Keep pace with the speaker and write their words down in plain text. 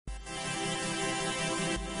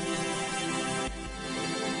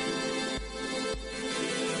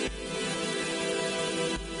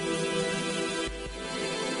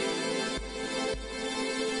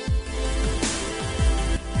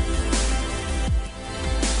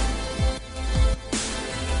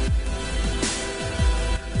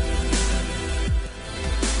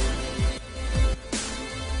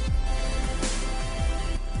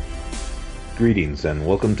Greetings and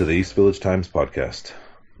welcome to the East Village Times podcast.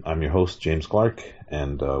 I'm your host, James Clark,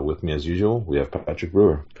 and with me as usual, we have Patrick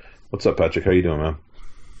Brewer. What's up, Patrick? How you doing, man?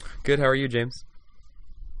 Good. How are you, James?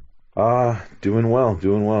 Doing well,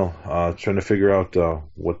 doing well. Trying to figure out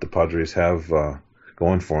what the Padres have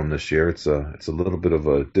going for them this year. It's a little bit of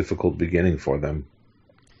a difficult beginning for them.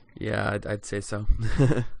 Yeah, I'd say so.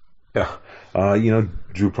 Yeah.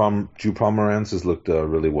 Drew Pomeranz has looked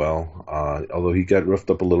really well, although he got roughed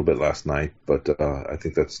up a little bit last night, but I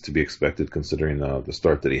think that's to be expected considering the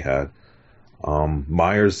start that he had. Will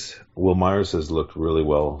Myers has looked really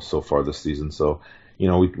well so far this season, so,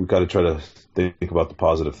 we got to try to think about the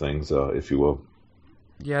positive things, if you will.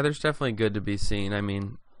 Yeah, there's definitely good to be seen. I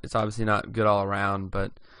mean, it's obviously not good all around,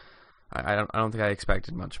 but I don't think I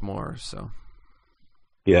expected much more, so.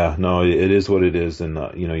 Yeah, no, it is what it is, and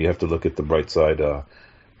you have to look at the bright side.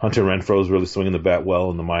 Hunter Renfroe is really swinging the bat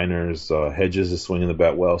well in the minors. Hedges is swinging the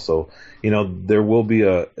bat well, so there will be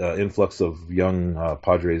a influx of young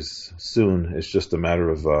Padres soon. It's just a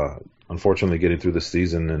matter of unfortunately getting through the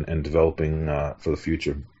season and developing for the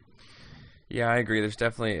future. Yeah, I agree. There's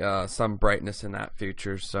definitely some brightness in that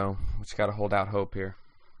future, so we just got to hold out hope here.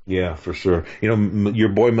 Yeah, for sure. Your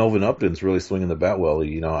boy Melvin Upton's really swinging the bat well.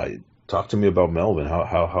 Talk to me about Melvin.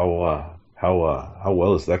 How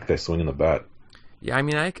well is that guy swinging the bat? Yeah, I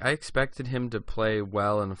mean, I expected him to play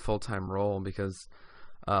well in a full-time role because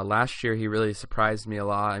last year he really surprised me a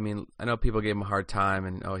lot. I mean, I know people gave him a hard time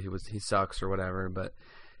and he sucks or whatever, but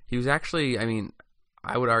he was actually, I mean,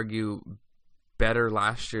 I would argue better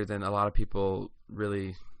last year than a lot of people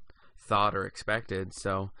really thought or expected.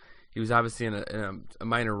 So he was obviously in a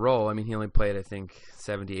minor role. I mean, he only played I think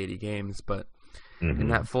 70, 80 games, but in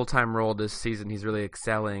that full-time role this season, he's really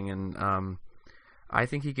excelling, and I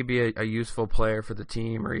think he could be a useful player for the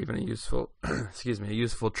team, or even a useful, a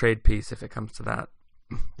useful trade piece if it comes to that.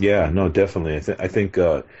 Yeah, no, definitely. I think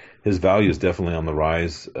his value is definitely on the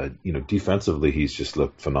rise. Defensively, he's just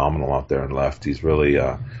looked phenomenal out there in left. He's really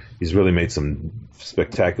made some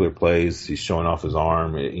spectacular plays. He's showing off his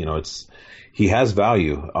arm. He has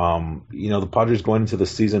value. The Padres going into the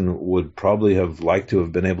season would probably have liked to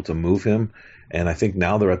have been able to move him. And I think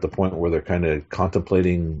now they're at the point where they're kind of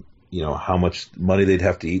contemplating, how much money they'd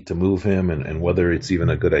have to eat to move him and whether it's even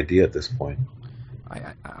a good idea at this point.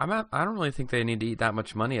 I don't really think they need to eat that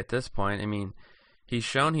much money at this point. I mean, he's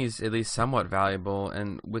shown he's at least somewhat valuable,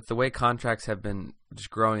 and with the way contracts have been just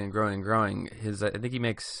growing and growing and growing, I think he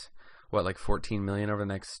makes like $14 million over the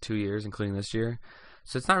next 2 years, including this year.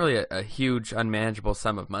 So it's not really a huge unmanageable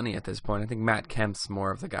sum of money at this point. I think Matt Kemp's more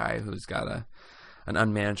of the guy who's got an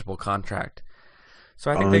unmanageable contract. So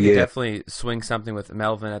I think they could definitely swing something with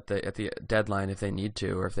Melvin at the deadline if they need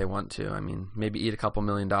to or if they want to. I mean, maybe eat a couple $1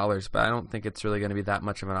 million, but I don't think it's really going to be that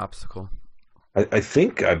much of an obstacle. I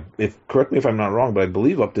think, correct me if I'm not wrong, but I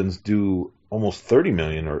believe Upton's due almost $30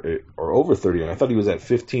 million or over 30. I thought he was at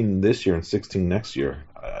 15 this year and 16 next year.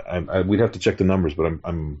 We'd have to check the numbers, but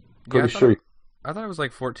I'm pretty sure. I thought it was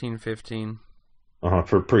like 14, 15.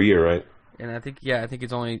 Per year, right? And I think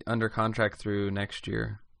he's only under contract through next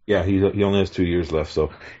year. Yeah, he only has 2 years left,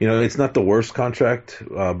 so it's not the worst contract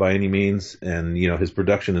by any means, and his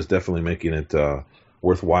production is definitely making it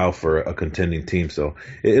worthwhile for a contending team. So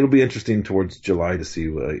it'll be interesting towards July to see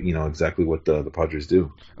exactly what the Padres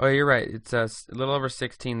do. Oh, you're right. It's a little over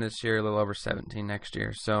 16 this year, a little over 17 next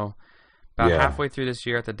year. So about halfway through this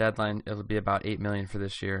year at the deadline, it'll be about $8 million for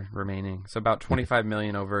this year remaining. So about $25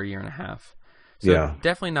 million over a year and a half. So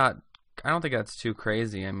definitely not. I don't think that's too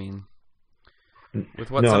crazy. I mean,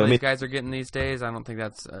 with what some of these guys are getting these days, I don't think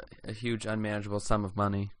that's a huge unmanageable sum of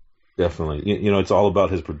money. Definitely. It's all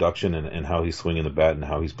about his production and how he's swinging the bat and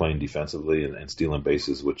how he's playing defensively and stealing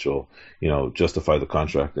bases, which will, justify the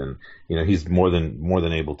contract. And, he's more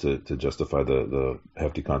than able to justify the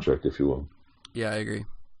hefty contract, if you will. Yeah, I agree.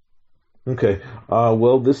 Okay.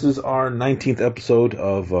 Well, this is our 19th episode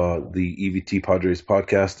of the EVT Padres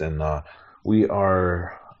podcast, and we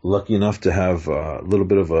are lucky enough to have a little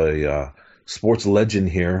bit of a sports legend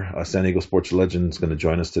here. San Diego sports legend is going to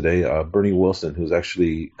join us today. Bernie Wilson, who's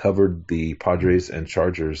actually covered the Padres and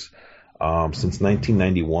Chargers since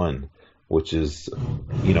 1991, which is,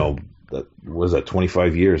 that was that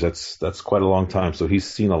 25 years. That's quite a long time. So he's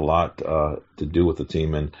seen a lot to do with the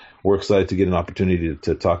team, and we're excited to get an opportunity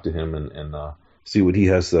to talk to him and see what he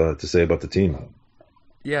has to say about the team.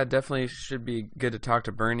 Yeah, definitely should be good to talk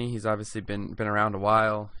to Bernie. He's obviously been around a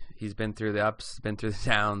while. He's been through the ups, been through the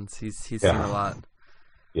downs. He's seen a lot.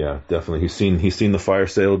 Yeah, definitely. He's seen the fire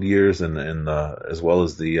sailed years and as well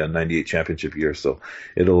as the '98 championship year. So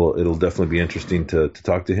it'll definitely be interesting to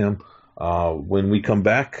talk to him. When we come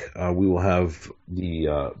back, we will have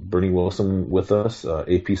the Bernie Wilson with us,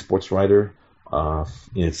 AP sports writer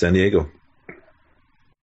in San Diego.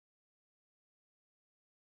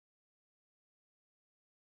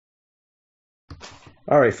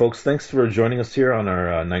 All right, folks, thanks for joining us here on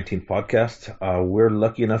our 19th podcast. We're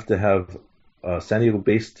lucky enough to have a San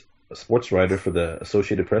Diego-based sports writer for the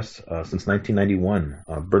Associated Press since 1991.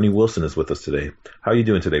 Bernie Wilson is with us today. How are you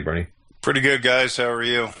doing today, Bernie? Pretty good, guys. How are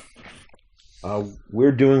you?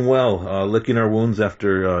 We're doing well, licking our wounds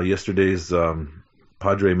after yesterday's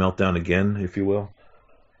Padre meltdown again, if you will.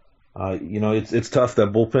 It's tough.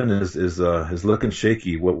 That bullpen is looking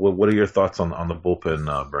shaky. What are your thoughts on the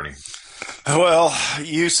bullpen, Bernie? Well,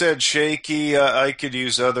 you said shaky. I could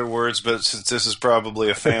use other words, but since this is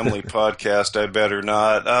probably a family podcast, I better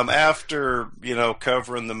not. After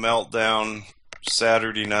covering the meltdown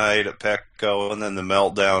Saturday night at Petco, and then the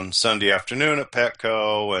meltdown Sunday afternoon at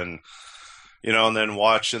Petco, and then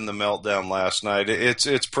watching the meltdown last night,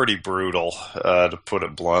 it's pretty brutal, to put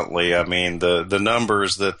it bluntly. I mean, the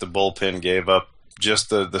numbers that the bullpen gave up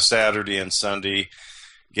just the Saturday and Sunday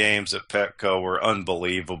games at Petco were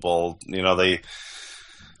unbelievable. They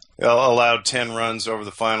allowed 10 runs over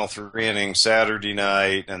the final 3 innings Saturday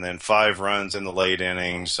night, and then 5 runs in the late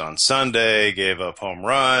innings on Sunday, gave up home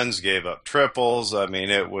runs, gave up triples. I mean,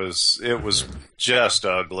 it was just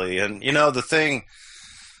ugly. And, the thing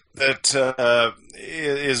that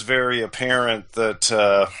is very apparent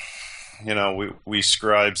that we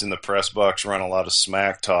scribes in the press box run a lot of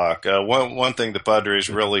smack talk. One thing the Padres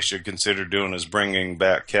really should consider doing is bringing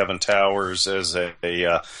back Kevin Towers as a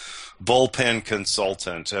bullpen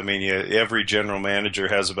consultant. I mean, every general manager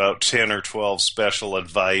has about 10 or 12 special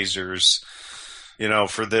advisors,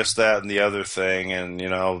 for this, that, and the other thing. And,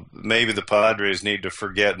 maybe the Padres need to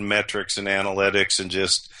forget metrics and analytics and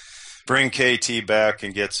just bring KT back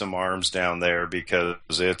and get some arms down there, because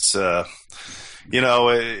it's, Andy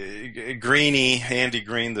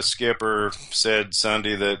Green, the skipper, said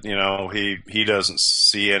Sunday that, he doesn't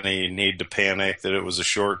see any need to panic, that it was a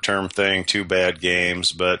short-term thing, 2 bad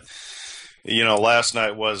games. But, last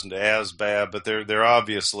night wasn't as bad, but there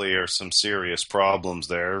obviously are some serious problems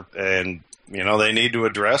there, and, they need to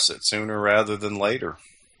address it sooner rather than later.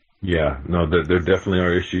 Yeah, no, there definitely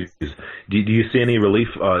are issues. Do you see any relief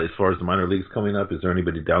as far as the minor leagues coming up? Is there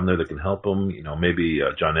anybody down there that can help them? Maybe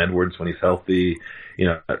John Edwards when he's healthy.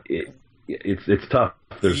 It's tough.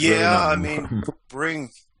 There's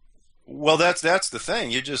Well, that's the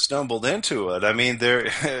thing. You just stumbled into it. I mean, they're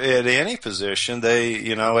at any position.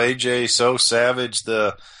 AJ so savaged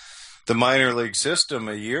the minor league system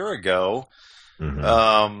a year ago.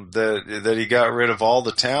 Mm-hmm. That he got rid of all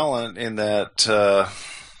the talent in that.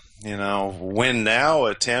 Win now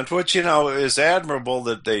attempt, which, is admirable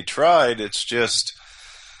that they tried. It's just,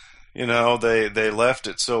 they left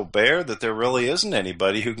it so bare that there really isn't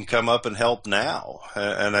anybody who can come up and help now.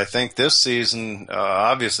 And I think this season,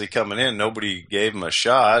 obviously coming in, nobody gave him a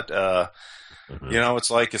shot.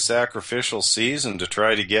 It's like a sacrificial season to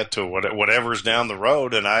try to get to whatever's down the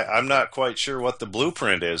road. And I'm not quite sure what the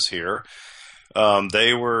blueprint is here.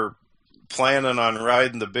 They were planning on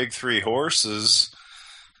riding the big 3 horses,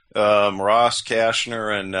 Ross,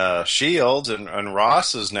 Cashner, and Shields, and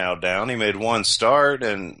Ross is now down. He made 1 start,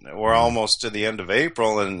 and we're almost to the end of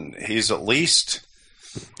April, and he's at least,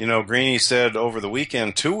 Greeny said over the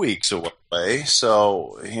weekend, 2 weeks away.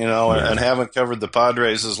 So, and haven't covered the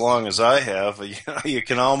Padres as long as I have, you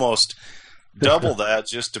can almost double that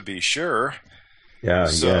just to be sure. Yeah.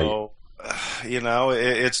 So,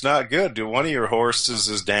 it's not good. One of your horses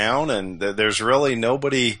is down, and there's really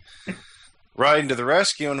nobody riding to the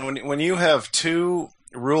rescue. And when you have 2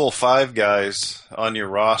 Rule 5 guys on your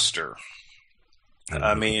roster,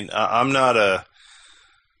 I mean, I'm not a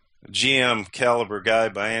GM caliber guy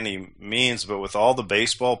by any means, but with all the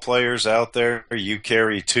baseball players out there, you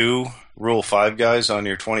carry 2 Rule 5 guys on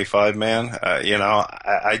your 25-man.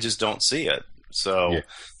 I just don't see it. So, yeah.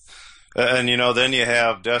 And then you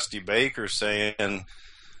have Dusty Baker saying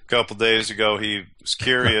couple days ago he was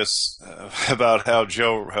curious about how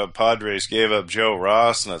Padres gave up Joe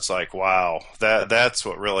Ross, and it's like, wow, that's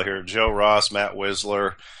what really hurt. Joe Ross, Matt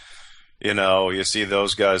Wisler, you see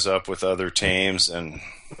those guys up with other teams, and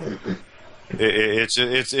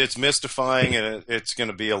it's mystifying, and it's going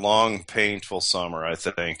to be a long, painful summer, I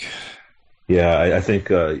think. Yeah, I think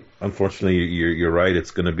unfortunately you're right.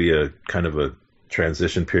 It's going to be a kind of a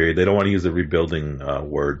transition period. They don't want to use the rebuilding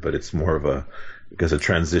word, but it's more of a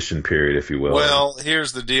transition period, if you will. Well,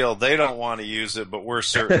 here's the deal. They don't want to use it, but we're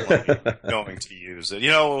certainly going to use it.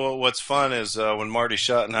 What's fun is when Marty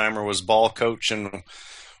Schottenheimer was ball coaching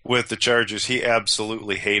with the Chargers, he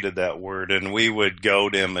absolutely hated that word, and we would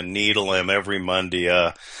goad him and needle him every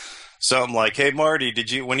Monday. Something like, "Hey Marty,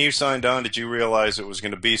 when you signed on, did you realize it was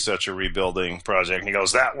going to be such a rebuilding project?" And he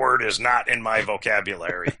goes, "That word is not in my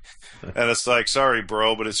vocabulary." And it's like, "Sorry,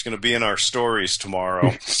 bro, but it's going to be in our stories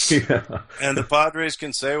tomorrow." Yeah. And the Padres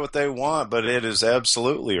can say what they want, but it is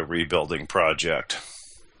absolutely a rebuilding project.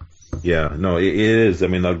 Yeah, no, it is. I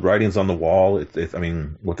mean, the writing's on the wall. I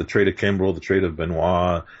mean, with the trade of Kimbrel, the trade of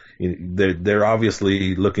Benoit, they're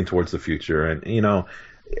obviously looking towards the future, and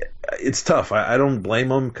it's tough. I don't blame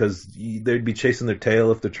them, because they'd be chasing their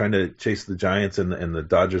tail if they're trying to chase the Giants and the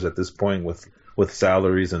Dodgers at this point with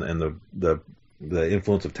salaries and the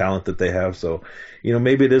influence of talent that they have. So,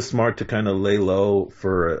 maybe it is smart to kind of lay low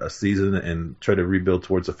for a season and try to rebuild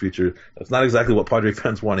towards the future. That's not exactly what Padre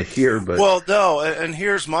fans want to hear, but well, no. And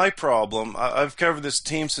here's my problem. I've covered this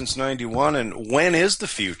team since '91, and when is the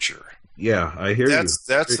future? Yeah, I hear you.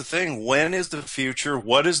 That's the thing. When is the future?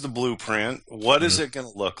 What is the blueprint? What is it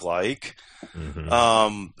going to look like?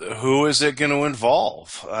 Mm-hmm. Who is it going to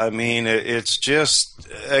involve? I mean, it's just,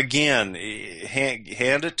 again,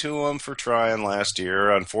 hand it to them for trying last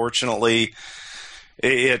year. Unfortunately,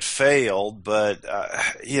 it failed, but,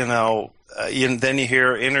 then you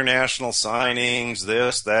hear international signings,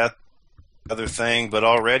 this, that, other thing, but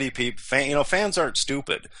already fans aren't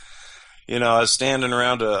stupid. I was standing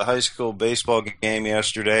around a high school baseball game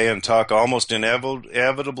yesterday, and talk almost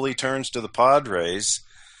inevitably turns to the Padres.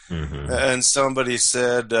 Mm-hmm. And somebody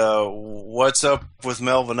said, "What's up with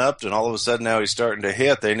Melvin Upton? All of a sudden now he's starting to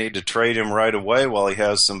hit. They need to trade him right away while he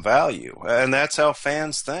has some value." And that's how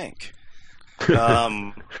fans think.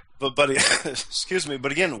 But excuse me.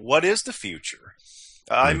 But again, what is the future?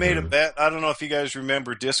 I made a bet. I don't know if you guys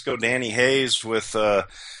remember Disco Danny Hayes with.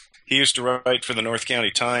 He used to write for the North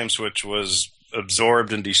County Times, which was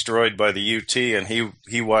absorbed and destroyed by the UT, and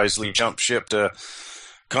he wisely jumped ship to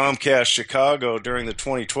Comcast Chicago during the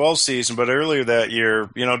 2012 season. But earlier that year,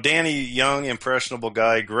 Danny, young, impressionable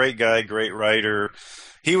guy, great writer.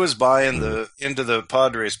 He was buying into the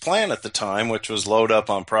Padres plan at the time, which was load up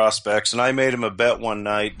on prospects. And I made him a bet one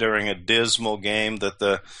night during a dismal game that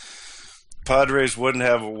the Padres wouldn't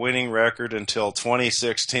have a winning record until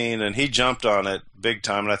 2016, and he jumped on it big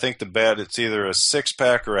time. And I think the bet, it's either a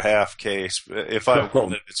 6-pack or a half case. If I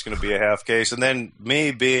win it, it's going to be a half case. And then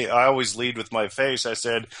I always lead with my face. I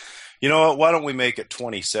said, "You know what? Why don't we make it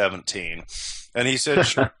 2017?" And he said,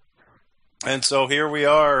 "Sure." And so here we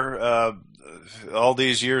are, all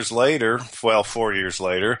these years later, 4 years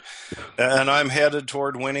later, and I'm headed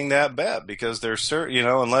toward winning that bet, because there's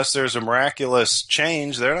unless there's a miraculous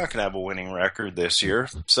change, they're not going to have a winning record this year.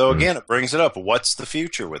 So again, it brings it up. What's the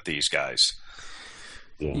future with these guys?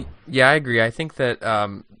 Yeah, I agree. I think that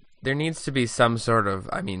there needs to be some sort of,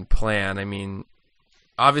 plan.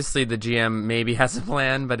 Obviously the GM maybe has a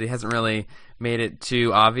plan, but he hasn't really made it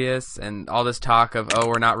too obvious. And all this talk of,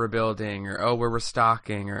 we're not rebuilding, or, we're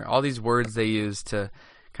restocking, or all these words they use to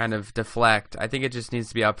kind of deflect. I think it just needs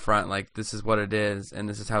to be upfront, like, this is what it is, and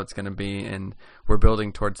this is how it's going to be, and we're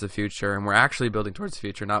building towards the future, and we're actually building towards the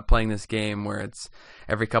future, not playing this game where it's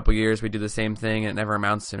every couple years we do the same thing and it never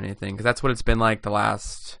amounts to anything. Because that's what it's been like the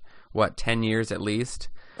last, 10 years at least.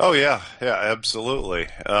 Oh, yeah, absolutely.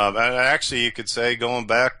 And actually, you could say going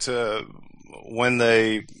back to when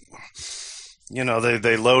they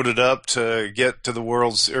loaded up to get to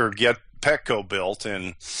the get Petco built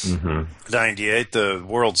in '98. The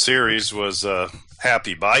World Series was a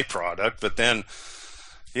happy byproduct, but then,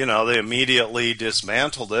 they immediately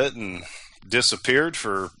dismantled it and disappeared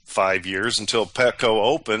for 5 years until Petco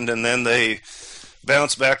opened, and then they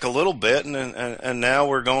bounced back a little bit, and now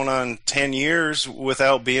we're going on 10 years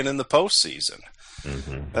without being in the postseason.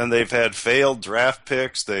 And they've had failed draft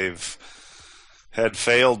picks. They've had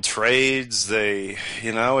failed trades.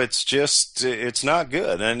 It's not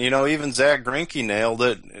good. And, even Zach Greinke nailed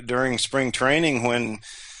it during spring training when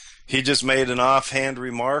he just made an offhand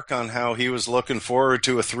remark on how he was looking forward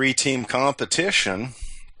to a 3-team competition.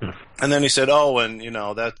 And then he said,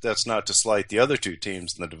 that's not to slight the other 2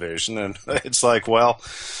 teams in the division. And it's like, well,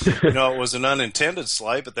 it was an unintended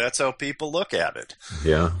slight, but that's how people look at it.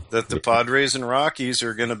 Yeah. That the Padres and Rockies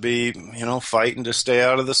are going to be, fighting to stay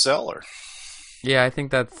out of the cellar. Yeah, I think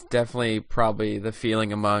that's definitely probably the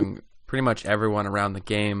feeling among pretty much everyone around the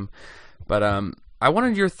game. But I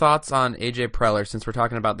wanted your thoughts on AJ Preller, since we're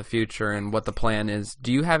talking about the future and what the plan is.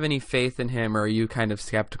 Do you have any faith in him, or are you kind of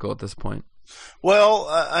skeptical at this point? Well,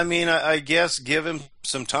 I guess give him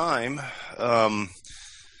some time.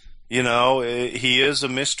 He is a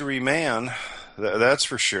mystery man. That's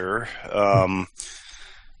for sure.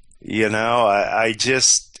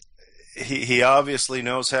 he obviously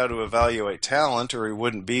knows how to evaluate talent, or he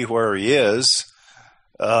wouldn't be where he is.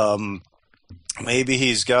 Maybe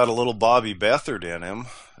he's got a little Bobby Beathard in him,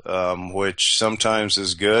 which sometimes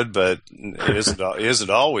is good, but isn't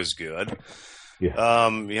always good.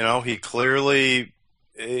 Yeah. He clearly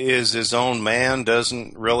is his own man,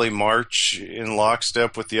 doesn't really march in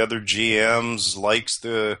lockstep with the other GMs, likes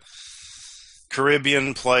the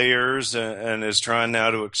Caribbean players, and is trying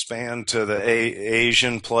now to expand to the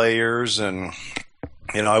Asian players. And,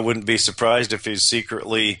 I wouldn't be surprised if he's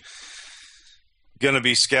secretly going to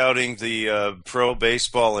be scouting the pro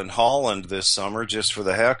baseball in Holland this summer just for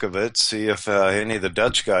the heck of it, see if any of the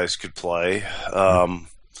Dutch guys could play.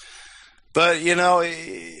 But,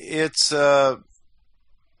 it's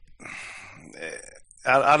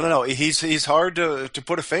I don't know. He's hard to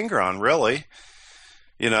put a finger on, really.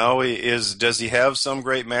 Does he have some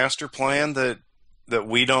great master plan that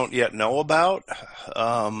we don't yet know about?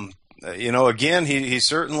 Again, he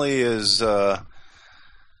certainly is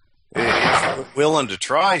willing to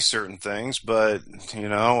try certain things, but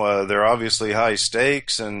they're obviously high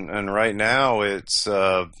stakes, and right now it's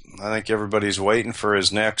I think everybody's waiting for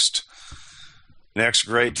his next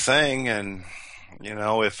great thing. And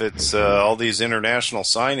if it's all these international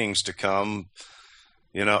signings to come,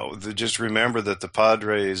 just remember that the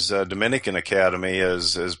Padres Dominican Academy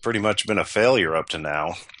has pretty much been a failure up to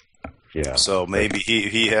now. Yeah. So maybe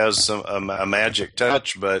he has a magic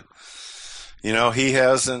touch, but he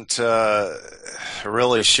hasn't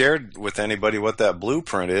really shared with anybody what that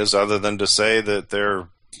blueprint is, other than to say that they're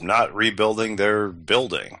not rebuilding, they're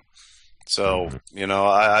building. So,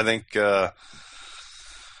 I think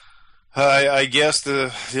I guess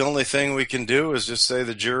the only thing we can do is just say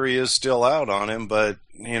the jury is still out on him. But,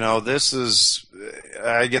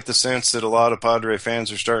 I get the sense that a lot of Padre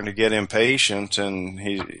fans are starting to get impatient, and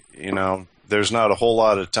there's not a whole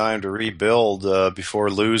lot of time to rebuild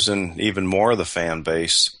before losing even more of the fan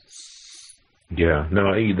base. Yeah,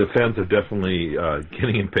 no, the fans are definitely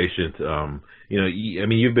getting impatient.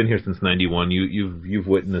 You've been here since '91. You've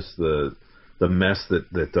witnessed the mess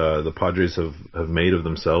that the Padres have made of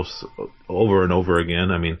themselves over and over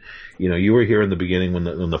again. I mean, you were here in the beginning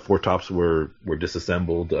when the Four Tops were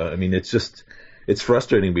disassembled. It's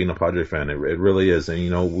frustrating being a Padre fan. It really is.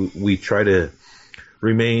 And we try to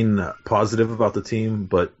remain positive about the team,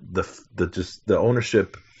 but the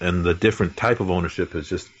ownership and the different type of ownership has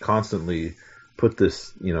just constantly put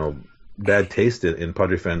this bad taste in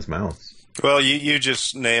Padre fans' mouths. Well, you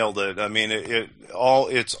just nailed it. I mean,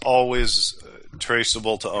 it's always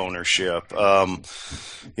traceable to ownership.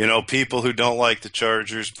 People who don't like the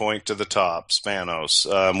Chargers point to the top,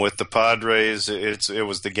 Spanos. With the Padres, it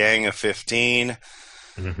was the Gang of 15.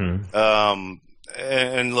 Mm-hmm.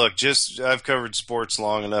 And look, I've covered sports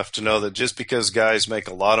long enough to know that just because guys make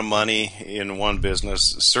a lot of money in one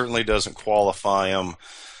business certainly doesn't qualify them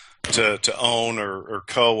to own or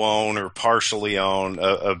co-own or partially own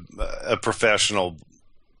a professional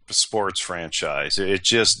sports franchise. It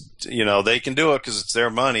just, they can do it because it's their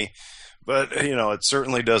money, but, it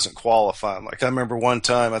certainly doesn't qualify them. Like, I remember one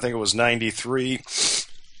time, I think it was 93,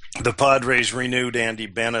 the Padres renewed Andy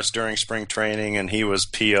Benes during spring training, and he was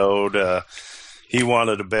PO'd. He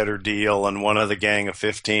wanted a better deal, and one of the Gang of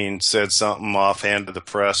 15 said something offhand to the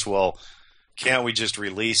press, well, can't we just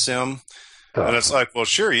release him? And it's like, well,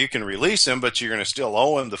 sure, you can release him, but you're going to still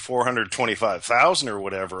owe him the $425,000 or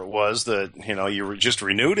whatever it was that you just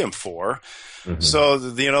renewed him for. Mm-hmm. So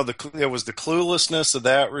it was the cluelessness of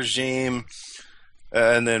that regime,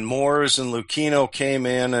 and then Moores and Lucchino came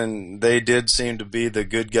in, and they did seem to be the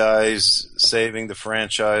good guys saving the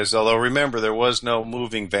franchise. Although remember, there was no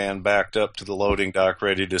moving van backed up to the loading dock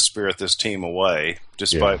ready to spirit this team away,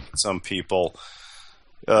 despite what some people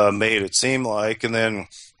made it seem like. And then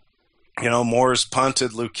Moores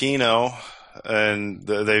punted Lucchino, and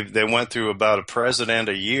they went through about a president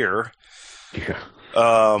a year. Yeah.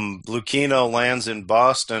 Lucchino lands in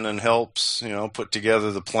Boston and helps, put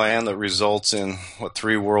together the plan that results in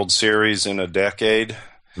 3 World Series in a decade.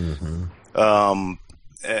 Mm-hmm.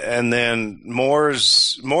 And then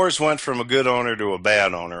Moores went from a good owner to a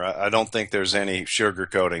bad owner. I don't think there's any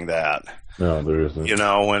sugarcoating that. No, there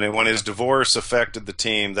isn't. When his divorce affected the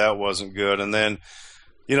team, that wasn't good. And then,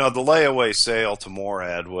 the layaway sale to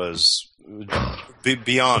Morad was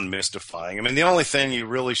beyond mystifying. I mean, the only thing you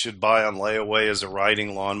really should buy on layaway is a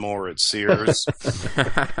riding lawnmower at Sears.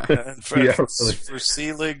 And for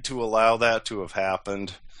C-League to allow that to have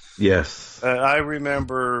happened. Yes. I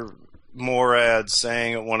remember Morad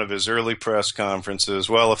saying at one of his early press conferences,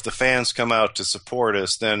 well, if the fans come out to support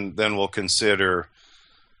us, then we'll consider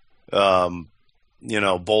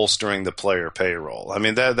bolstering the player payroll. I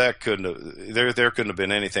mean, that couldn't have, there couldn't have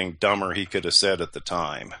been anything dumber he could have said at the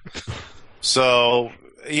time. So,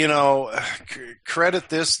 credit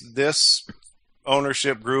this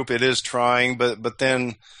ownership group. It is trying, but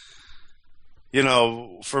then,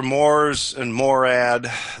 for Moores and Morad,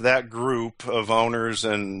 that group of owners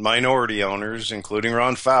and minority owners, including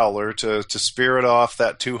Ron Fowler, to spirit off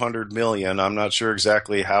that $200 million. I'm not sure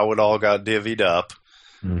exactly how it all got divvied up,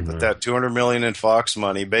 but that $200 million in Fox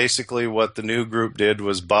money, basically what the new group did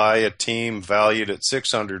was buy a team valued at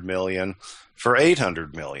 $600 million for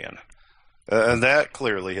 $800 million. And that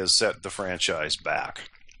clearly has set the franchise back.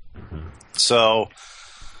 So,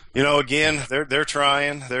 again, they're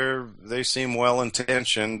trying. They seem well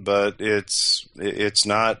intentioned, but it's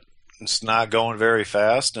not going very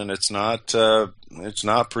fast, and it's not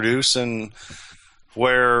producing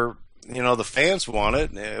where the fans want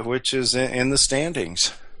it, which is in the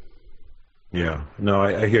standings. Yeah, no,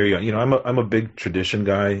 I hear you. I'm a big tradition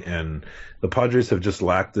guy, and the Padres have just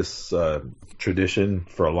lacked this tradition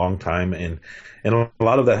for a long time, and a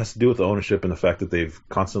lot of that has to do with the ownership and the fact that they've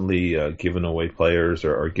constantly given away players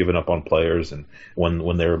or given up on players, and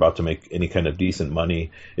when they're about to make any kind of decent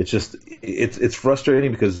money, it's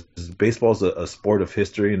frustrating because baseball is a sport of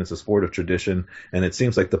history and it's a sport of tradition, and it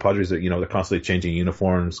seems like the Padres are they're constantly changing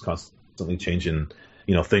uniforms, constantly changing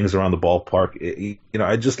things around the ballpark.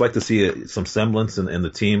 I'd just like to see some semblance in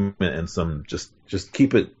the team and some just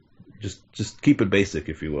keep it basic,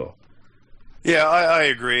 if you will. Yeah, I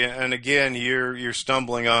agree. And again, you're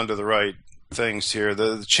stumbling onto the right things here.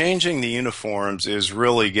 The changing the uniforms is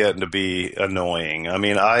really getting to be annoying. I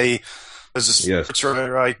mean, as a sports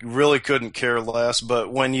writer, I really couldn't care less.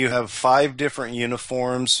 But when you have 5 different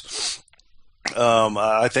uniforms,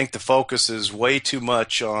 I think the focus is way too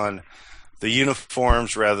much on the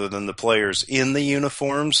uniforms rather than the players in the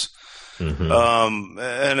uniforms.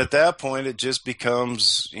 And at that point, it just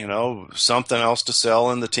becomes, something else to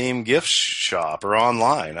sell in the team gift shop or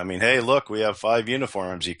online. I mean, hey, look, we have 5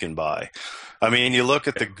 uniforms you can buy. I mean, you look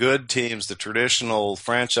at the good teams, the traditional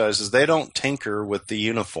franchises, they don't tinker with the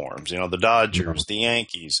uniforms. The Dodgers, the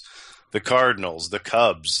Yankees, the Cardinals, the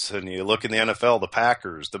Cubs, and you look in the NFL, the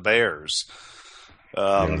Packers, the Bears.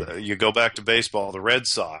 You go back to baseball, the Red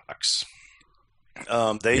Sox.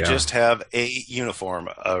 They just have a uniform,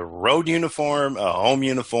 a road uniform, a home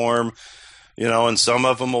uniform, and some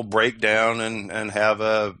of them will break down and have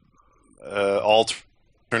a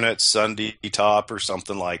alternate Sunday top or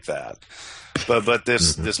something like that. But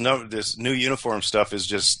this new uniform stuff is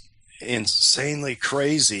just insanely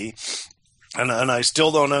crazy, and I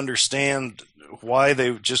still don't understand why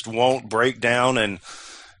they just won't break down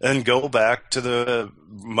and go back to the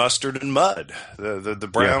mustard and mud, the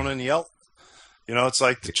brown and yellow. It's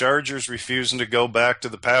like the Chargers refusing to go back to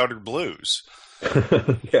the powdered blues.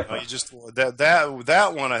 You just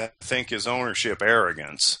that one I think is ownership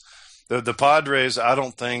arrogance. The Padres, I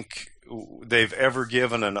don't think they've ever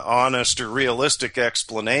given an honest or realistic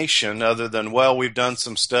explanation other than, well, we've done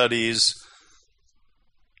some studies,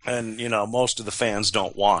 and most of the fans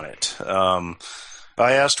don't want it.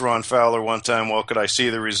 I asked Ron Fowler one time, well, could I see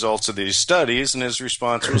the results of these studies? And his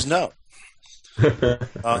response was no.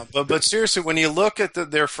 But seriously, when you look at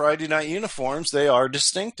their Friday night uniforms, they are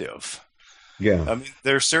distinctive. Yeah, I mean,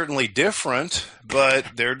 they're certainly different, but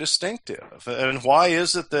they're distinctive. And why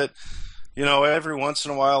is it that every once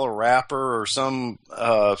in a while a rapper or some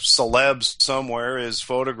celeb somewhere is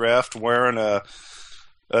photographed wearing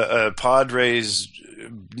a Padres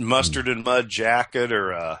mustard and mud jacket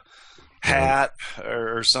or a hat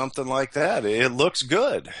or something like that? It looks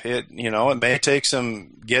good. It may take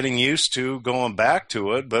some getting used to going back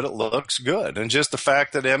to it, but it looks good. And just the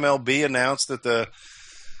fact that MLB announced that the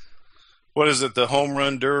Home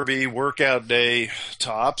Run Derby workout day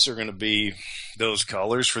tops are going to be those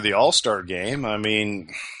colors for the All-Star game. I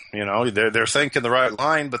mean, they're thinking the right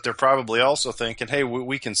line, but they're probably also thinking, hey,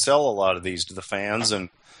 we can sell a lot of these to the fans, and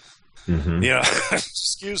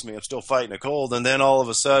excuse me, I'm still fighting a cold. And then all of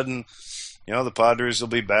a sudden, the Padres will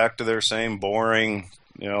be back to their same boring,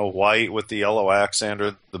 white with the yellow accent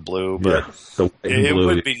or the blue. But it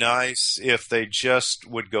would be nice if they just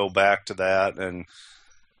would go back to that. And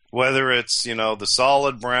whether it's, the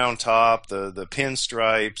solid brown top, the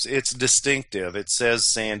pinstripes, it's distinctive. It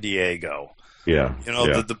says San Diego. Yeah.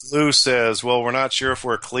 The blue says, well, we're not sure if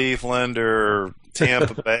we're Cleveland or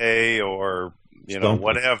Tampa Bay or,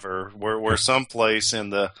 whatever. We're someplace in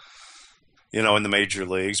the in the major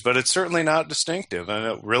leagues, but it's certainly not distinctive. And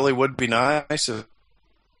it really would be nice if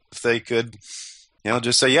they could,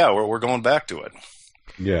 just say, yeah, we're going back to it.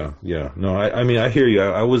 Yeah, yeah. No, I mean, I hear you.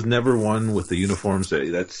 I was never one with the uniforms.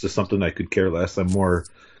 That's just something I could care less. I'm more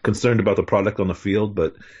concerned about the product on the field.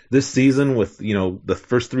 But this season, with the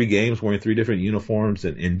first three games wearing three different uniforms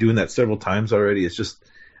and doing that several times already, it's just,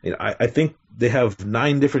 I think they have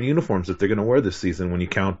 9 different uniforms that they're going to wear this season when you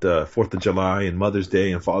count 4th of July and Mother's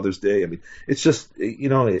Day and Father's Day. I mean, it's just,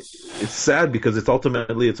 it's sad because it's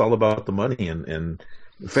all about the money and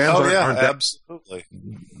fans aren't that, absolutely.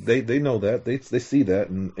 They know that they see that,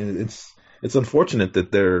 and it's unfortunate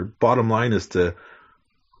that their bottom line is to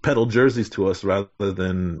peddle jerseys to us rather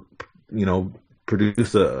than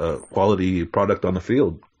produce a quality product on the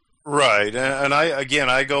field. Right, and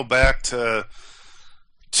I go back to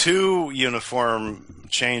 2 uniform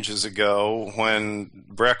changes ago when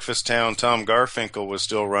Breakfast Town Tom Garfinkel was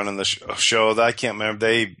still running the show. I can't remember.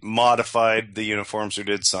 They modified the uniforms or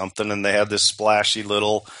did something, and they had this splashy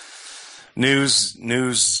little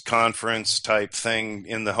news conference type thing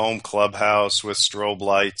in the home clubhouse with strobe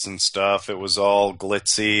lights and stuff. It was all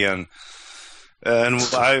glitzy, and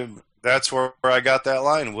that's where I got that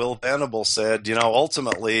line. Will Venable said,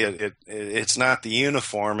 ultimately it's not the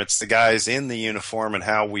uniform, it's the guys in the uniform and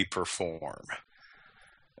how we perform.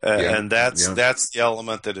 And that's the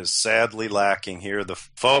element that is sadly lacking here. The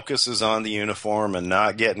focus is on the uniform and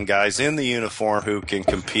not getting guys in the uniform who can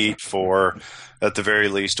compete for, at the very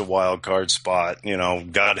least, a wild card spot.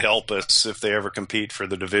 God help us if they ever compete for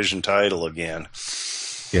the division title again.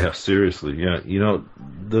 Yeah, seriously. Yeah,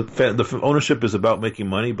 the ownership is about making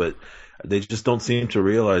money, but they just don't seem to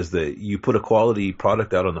realize that you put a quality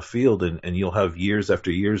product out on the field and you'll have years after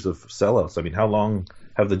years of sellouts. I mean, how long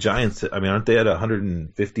have the Giants? I mean, aren't they at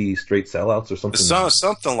 150 straight sellouts or something?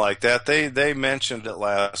 Something like that. They mentioned it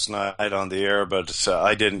last night on the air, but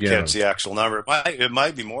I didn't catch the actual number. It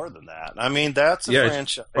might be more than that. I mean, that's a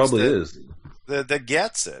franchise. Probably is. That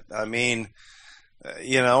gets it. I mean,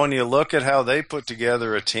 when you look at how they put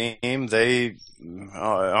together a team, they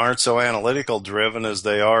aren't so analytical driven as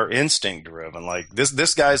they are instinct driven. Like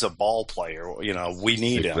this guy's a ball player. We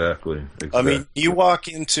need him. Exactly. I mean, you walk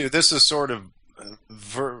into, this is sort of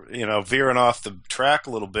veering off the track a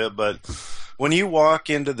little bit, but when you walk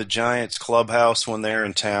into the Giants clubhouse when they're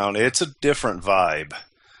in town, it's a different vibe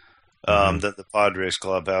than the Padres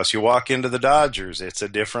clubhouse. You walk into the Dodgers, it's a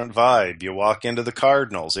different vibe. You walk into the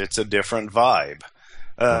Cardinals, it's a different vibe.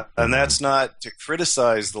 And that's not to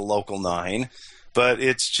criticize the local 9, but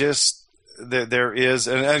it's just that there is,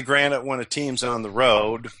 and granted, when a team's on the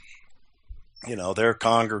road, they're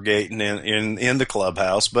congregating in the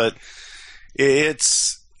clubhouse, but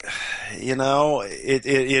it's,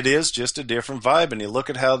 it is just a different vibe. And you look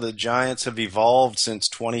at how the Giants have evolved since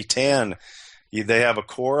 2010. They have a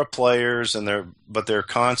core of players, but they're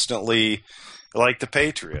constantly like the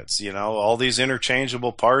Patriots. All these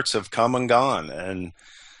interchangeable parts have come and gone, and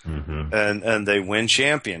they win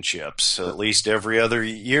championships at least every other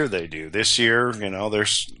year. They do. This year, they're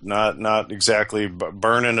not exactly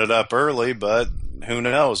burning it up early, but who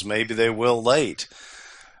knows? Maybe they will late.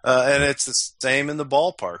 And it's the same in the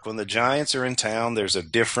ballpark. When the Giants are in town, there's a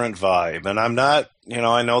different vibe. And I'm not,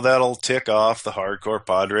 I know that'll tick off the hardcore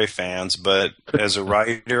Padre fans, but as a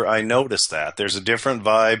writer, I noticed that. There's a different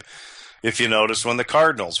vibe. If you notice, when the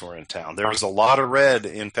Cardinals were in town, there was a lot of red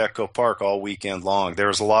in Petco Park all weekend long. There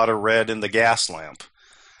was a lot of red in the gas lamp.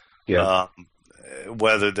 Yeah.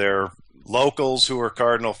 Whether they're locals who are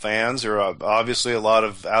Cardinal fans or obviously a lot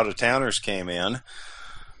of out-of-towners came in,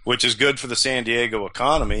 which is good for the San Diego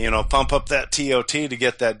economy. Pump up that TOT to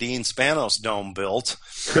get that Dean Spanos dome built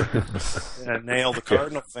and nail the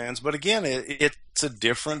Cardinal fans. But again, it's a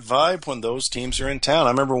different vibe when those teams are in town. I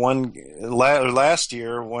remember last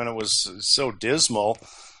year when it was so dismal,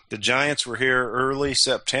 the Giants were here early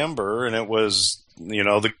September, and it was,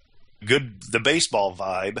 the baseball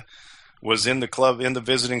vibe was in the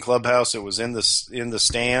visiting clubhouse. It was in the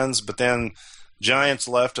stands, but then Giants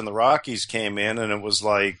left and the Rockies came in, and it was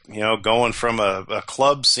like, going from a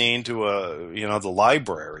club scene to the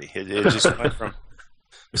library. It just went from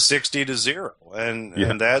 60 to 0. And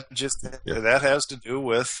that has to do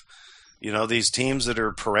with, these teams that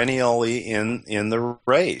are perennially in the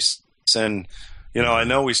race. And, I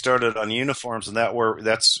know we started on uniforms and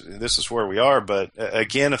this is where we are. But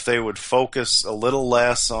again, if they would focus a little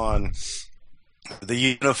less on the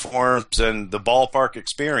uniforms and the ballpark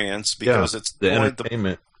experience, because it's the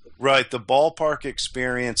entertainment. Right. The ballpark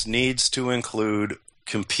experience needs to include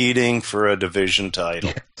competing for a division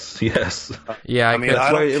title. Yes. Yeah.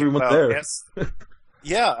 That's why everyone's there.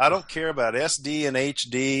 Yeah. I don't care about SD and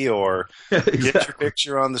HD or get your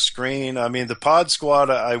picture on the screen. I mean, the Pod Squad,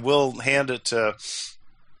 I will hand it to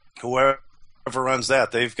whoever runs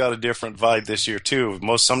that, they've got a different vibe this year too.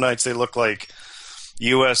 Some nights they look like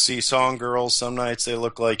USC song girls, some nights they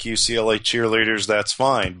look like UCLA cheerleaders. That's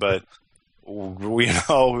fine, but we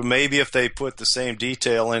know maybe if they put the same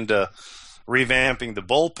detail into revamping the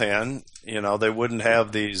bullpen, they wouldn't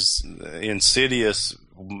have these insidious,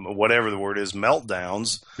 whatever the word is,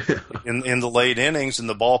 meltdowns in the late innings, and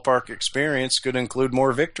the ballpark experience could include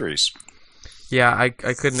more victories. Yeah, I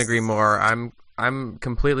couldn't agree more. I'm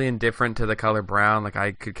completely indifferent to the color brown. Like,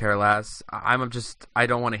 I could care less. I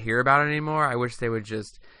don't want to hear about it anymore. I wish they would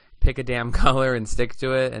just pick a damn color and stick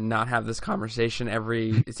to it and not have this conversation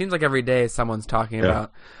it seems like every day someone's talking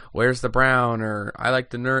about where's the brown, or I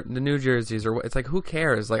like the New Jerseys, or it's like, who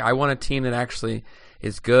cares? Like, I want a team that actually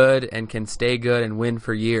is good and can stay good and win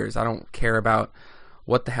for years. I don't care about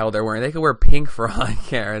what the hell they're wearing. They could wear pink for all I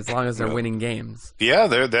care, as long as they're winning games. Yeah,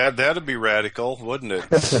 that'd be radical, wouldn't it?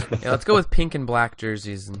 Yeah, let's go with pink and black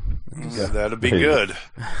jerseys. That'd be good.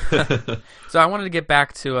 So I wanted to get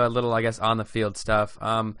back to a little, I guess, on the field stuff.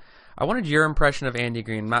 I wanted your impression of Andy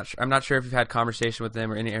Green. I'm not sure if you've had conversation with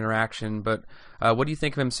him or any interaction, but what do you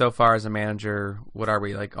think of him so far as a manager? What are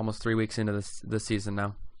we, like, almost 3 weeks into this season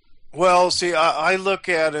now? Well, see, I look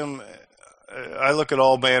at him. I look at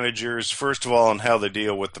all managers, first of all, and how they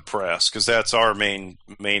deal with the press, because that's our main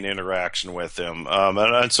interaction with him.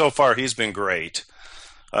 And so far, he's been great.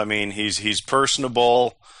 I mean, he's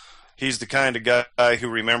personable. He's the kind of guy who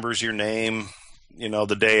remembers your name,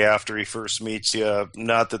 the day after he first meets you.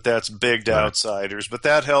 Not that that's big to outsiders, but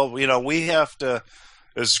that helps. We have to,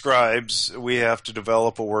 as scribes, we have to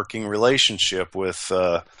develop a working relationship with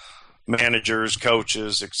managers,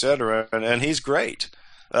 coaches, etc. And he's great.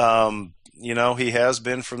 He has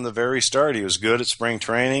been from the very start. He was good at spring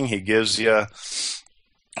training. He gives you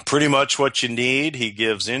pretty much what you need. He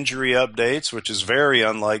gives injury updates, which is very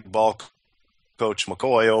unlike ball coach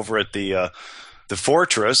McCoy over at the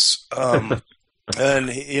Fortress. And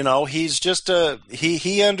he's just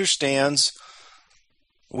he understands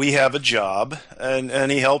we have a job,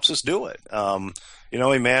 and he helps us do it. He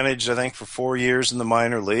managed, I think, for 4 years in the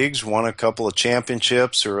minor leagues, won a couple of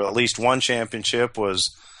championships, or at least one championship,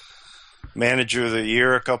 was manager of the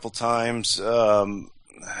year a couple times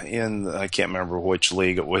I can't remember which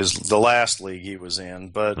league it was, the last league he was in,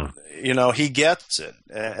 but he gets it,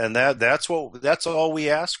 and that's all we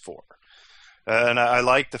ask for. And I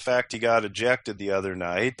like the fact he got ejected the other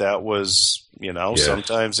night. That was,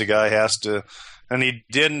 sometimes a guy has to, and he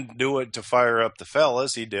didn't do it to fire up the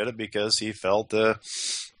fellas. He did it because he felt the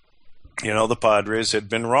Padres had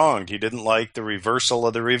been wronged. He didn't like the reversal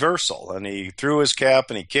of the reversal, and he threw his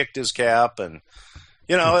cap and he kicked his cap, and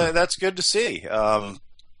that's good to see.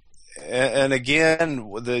 And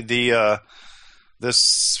again,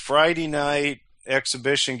 this Friday night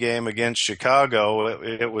exhibition game against Chicago,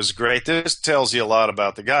 it was great. This tells you a lot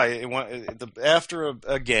about the guy. After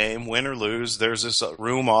a game, win or lose, there's this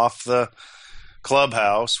room off the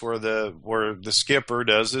clubhouse where the skipper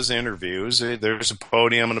does his interviews. There's a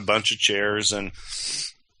podium and a bunch of chairs, and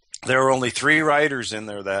there were only 3 writers in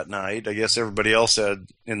there that night. I guess everybody else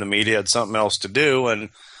in the media had something else to do, and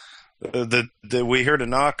we heard a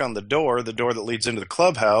knock on the door that leads into the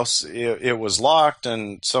clubhouse. It was locked,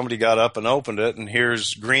 and somebody got up and opened it, and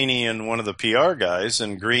here's Greeny and one of the PR guys,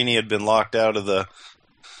 and Greeny had been locked out of the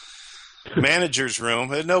manager's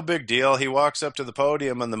room. No big deal. He walks up to the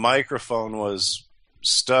podium, and the microphone was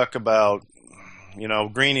stuck about,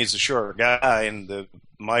 Greeny's a short guy, and the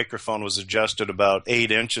microphone was adjusted about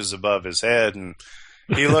 8 inches above his head, and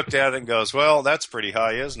he looked at it and goes, well, that's pretty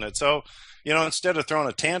high, isn't it? So, instead of throwing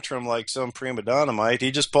a tantrum like some prima donna might,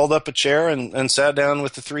 he just pulled up a chair and sat down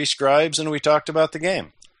with the 3 scribes, and we talked about the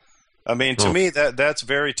game. I mean, to me, that's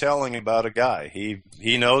very telling about a guy.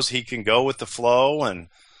 He knows he can go with the flow, and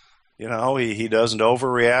he doesn't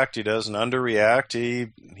overreact, he doesn't underreact.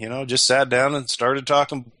 He just sat down and started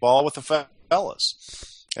talking ball with the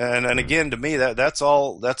fellas. And again, to me, that's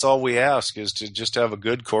all we ask, is to just have a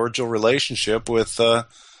good, cordial relationship with the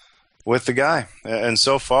guy. And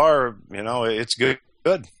so far, it's good.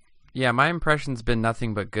 Yeah, my impression's been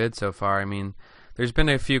nothing but good so far. I mean, there's been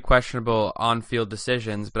a few questionable on-field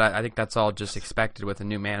decisions, but I think that's all just expected with a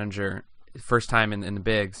new manager, first time in the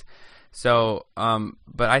bigs. So,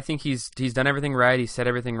 but I think he's done everything right. He said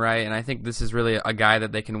everything right, and I think this is really a guy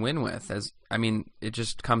that they can win with. It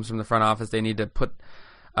just comes from the front office. They need to put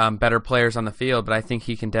better players on the field, but I think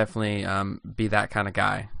he can definitely be that kind of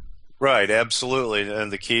guy. Right, absolutely.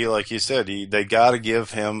 And the key, like you said, they got to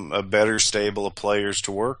give him a better stable of players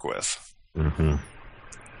to work with. Mm-hmm.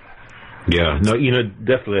 Yeah, no,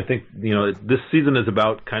 definitely. I think, this season is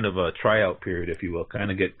about kind of a tryout period, if you will,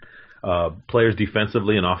 kind of get players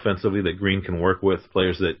defensively and offensively that Green can work with,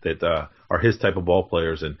 players that are his type of ball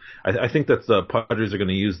players. And I think that the Padres are going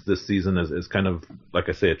to use this season as kind of, like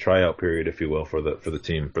I say, a tryout period, if you will, for the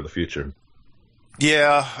team for the future.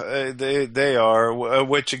 Yeah, they are,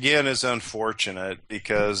 which again is unfortunate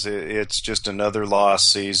because it's just another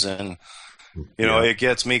lost season. You know, it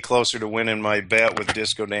gets me closer to winning my bet with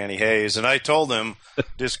Disco Danny Hayes. And I told him,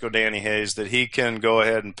 Disco Danny Hayes, that he can go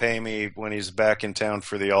ahead and pay me when he's back in town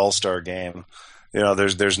for the All-Star game. You know,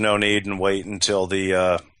 there's no need in waiting until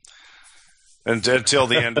the until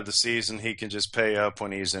the end of the season. He can just pay up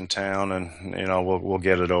when he's in town, and you know we'll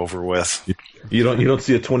get it over with. You don't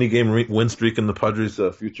see a 20-game win streak in the Padres'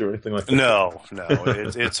 future or anything like that? No,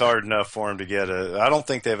 it's hard enough for him to get I don't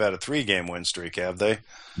think they've had a 3-game win streak, have they?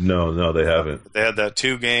 No, they haven't. They had that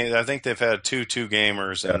 2-game. I think they've had two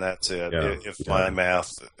 2-gamers, and that's it.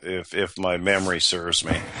 If my memory serves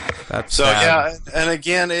me. That's so sad. yeah, and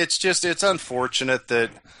again, it's unfortunate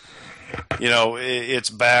that. You know, it's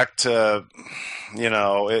back to, you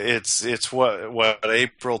know, it's what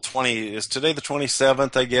April 20 is today, the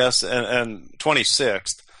 27th, I guess, and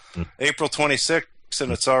 26th, April 26th,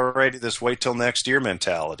 and it's already this wait till next year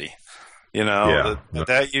mentality. You know,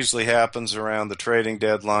 that usually happens around the trading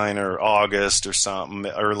deadline or August or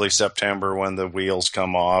something, early September when the wheels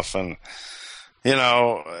come off, and you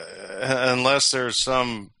know, unless there's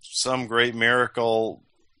some great miracle.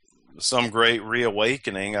 Some great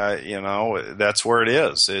reawakening, that's where it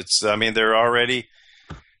is. There are already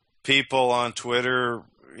people on Twitter,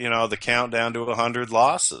 you know, the countdown to 100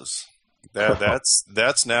 losses.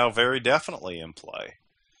 That's now very definitely in play,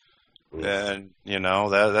 and you know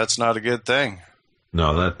that's not a good thing.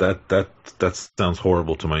 No, that sounds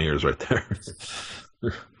horrible to my ears right there.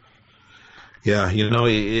 Yeah, you know,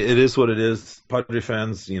 it is what it is. Padre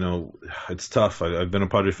fans, you know, it's tough. I've been a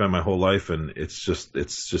Padre fan my whole life, and it's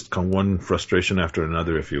just one frustration after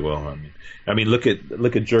another, if you will. I mean, look at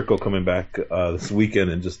Jerko coming back this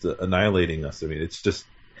weekend and just annihilating us. I mean, it's just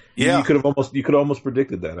you could almost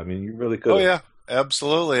predicted that. I mean, you really could. Oh yeah,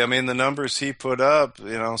 absolutely. I mean, the numbers he put up,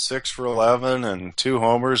 you know, 6 for 11 and 2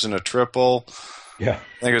 homers and a triple. Yeah,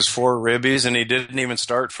 I think it was 4 ribbies, and he didn't even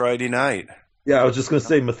start Friday night. Yeah, I was just going to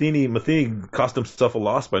say Matheny cost himself a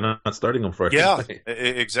loss by not starting him Friday. Yeah,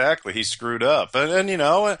 exactly. He screwed up. And you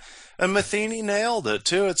know, and Matheny nailed it,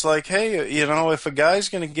 too. It's like, hey, you know, if a guy's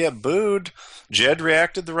going to get booed, Jed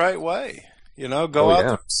reacted the right way. You know, go out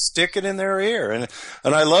there, stick it in their ear. And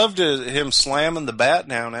I loved him slamming the bat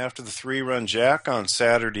down after the 3-run jack on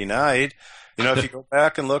Saturday night. You know, if you go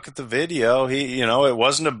back and look at the video, it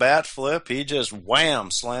wasn't a bat flip. He just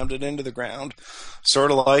wham, slammed it into the ground.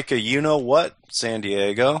 Sort of like a you-know-what, San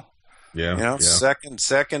Diego. Yeah. You know,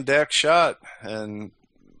 second deck shot. And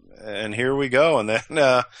here we go. And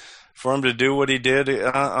then for him to do what he did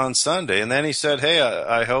on Sunday. And then he said, hey,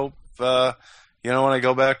 I hope, when I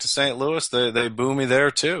go back to St. Louis, they boo me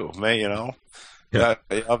there too. You know. Yeah.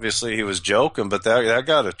 Obviously he was joking, but that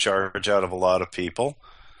got a charge out of a lot of people.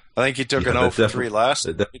 I think he took an 0-for-3 last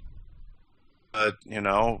night. But,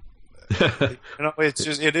 it's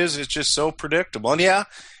just so predictable. And yeah,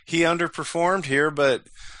 he underperformed here, but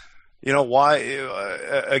you know why?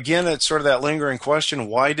 Again, it's sort of that lingering question: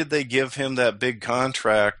 why did they give him that big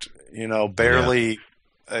contract? You know, barely.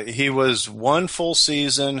 Yeah. He was 1 full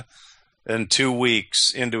season and 2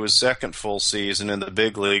 weeks into his second full season in the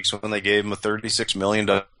big leagues when they gave him a $36 million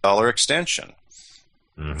extension.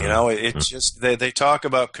 Mm-hmm. You know, it's just they talk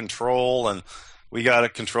about control, and we got a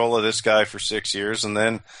control of this guy for 6 years, and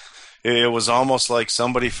then it was almost like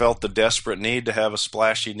somebody felt the desperate need to have a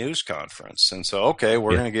splashy news conference, and so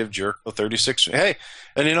we're going to give Jerko 36. Hey,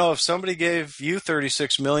 and you know, if somebody gave you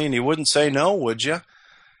 $36 million, you wouldn't say no, would you?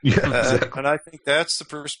 Yeah, exactly. And I think that's the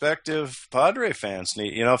perspective Padre fans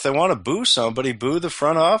need. You know, if they want to boo somebody, boo the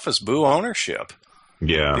front office, boo ownership.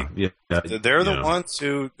 Yeah. They're the ones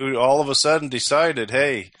who all of a sudden decided,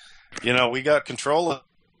 hey, you know, we got control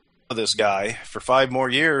of this guy for 5 more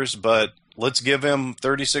years, but let's give him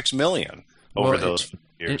 $36 million over those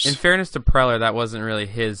years. In fairness to Preller, that wasn't really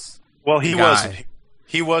his. Well, he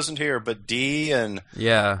wasn't here, but D and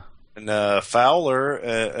Fowler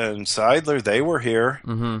and Seidler, they were here.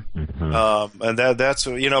 Mm-hmm. And that's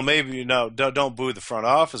maybe don't boo the front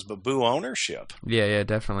office, but boo ownership. Yeah,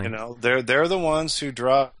 definitely. You know, they're the ones who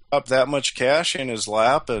drop that much cash in his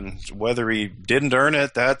lap, and whether he didn't earn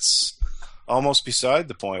it, that's almost beside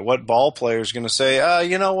the point. What ball player is going to say,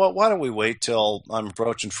 you know what? Why don't we wait till I'm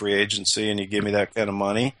approaching free agency and you give me that kind of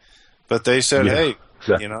money? But they said, hey,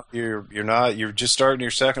 you know, you're just starting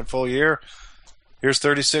your second full year. Here's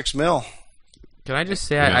 $36 million. Can I just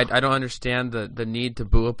say I don't understand the need to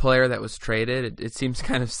boo a player that was traded. It seems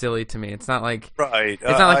kind of silly to me. It's not like It's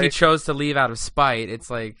not like he chose to leave out of spite. It's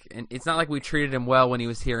not like we treated him well when he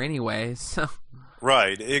was here anyway. So.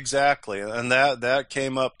 Right, exactly, and that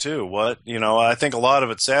came up too. I think a lot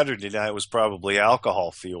of it Saturday night was probably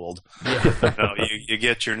alcohol fueled. Yeah. You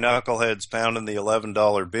get your knuckleheads pounding the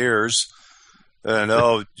 $11 beers.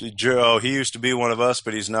 And Joe, he used to be one of us,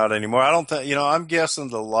 but he's not anymore. I don't think, I'm guessing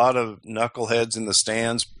that a lot of knuckleheads in the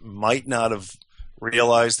stands might not have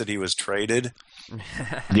realized that he was traded.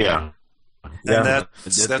 Yeah. And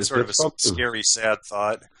that's sort of a scary, sad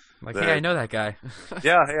thought. Hey, I know that guy.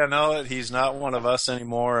 Yeah, hey, I know it. He's not one of us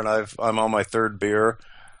anymore, and I'm on my third beer.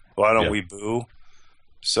 Why don't we boo?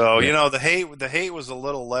 So, the hate was a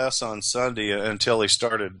little less on Sunday until he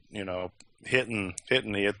started, hitting he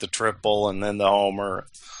hit the triple and then the homer.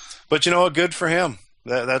 But you know what? Good for him.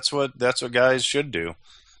 That's what guys should do.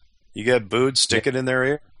 You get booed, stick it in their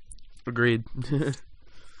ear. Agreed.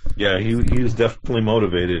 Yeah, he was definitely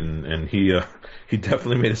motivated, and he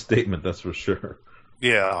definitely made a statement. That's for sure.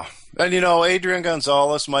 Yeah, and Adrian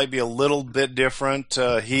Gonzalez might be a little bit different.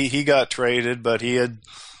 He got traded, but he had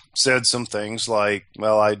said some things like,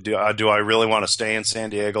 "Well, I really want to stay in San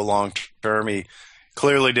Diego long term." He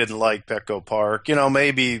clearly didn't like Petco Park.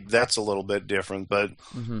 Maybe that's a little bit different, but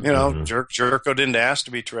Jerko didn't ask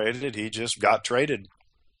to be traded. He just got traded.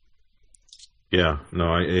 Yeah,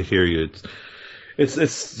 no, I hear you.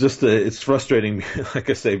 It's just it's frustrating, like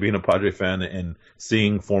I say, being a Padre fan and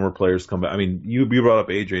seeing former players come back. I mean, you brought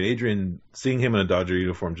up Adrian. Adrian, seeing him in a Dodger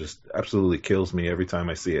uniform just absolutely kills me every time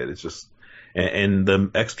I see it. It's just, and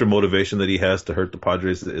the extra motivation that he has to hurt the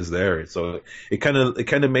Padres is there. So it kind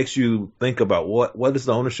of makes you think about what is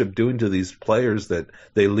the ownership doing to these players that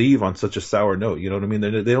they leave on such a sour note. You know what I mean?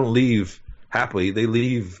 They don't leave happily, they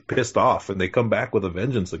leave pissed off, and they come back with a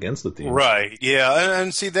vengeance against the team. Right, yeah,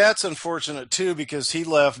 and see, that's unfortunate too, because he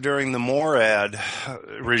left during the Morad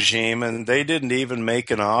regime, and they didn't even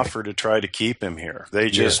make an offer to try to keep him here. They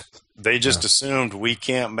just assumed we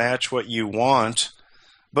can't match what you want,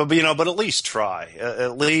 but at least try.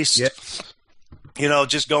 At least,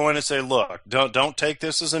 just go in and say, look, don't take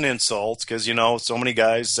this as an insult, because so many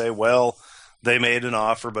guys say, well, they made an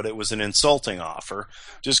offer, but it was an insulting offer.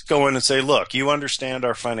 Just go in and say, look, you understand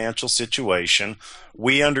our financial situation.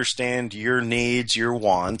 We understand your needs, your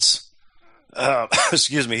wants.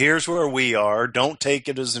 Excuse me, here's where we are. Don't take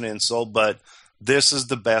it as an insult, but this is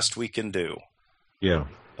the best we can do. Yeah.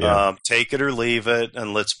 Take it or leave it,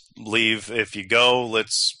 and let's leave. If you go,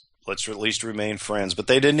 let's at least remain friends. But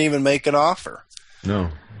they didn't even make an offer.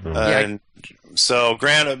 No. And so,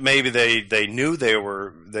 granted, maybe they knew they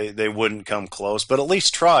wouldn't come close, but at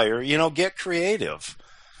least try, or get creative.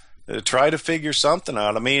 Try to figure something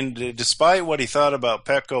out. I mean, despite what he thought about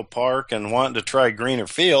Petco Park and wanting to try greener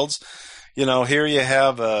fields, here you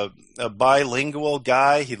have a bilingual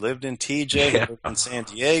guy. He lived in TJ, he lived in San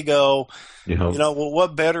Diego. Well,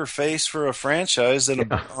 what better face for a franchise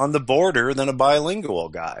than on the border than a bilingual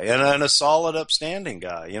guy and a solid, upstanding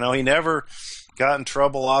guy? He never got in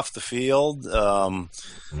trouble off the field.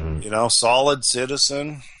 Solid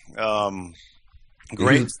citizen,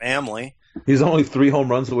 great family. He's only 3 home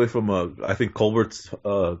runs away from I think Colbert's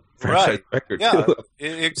franchise record. Yeah,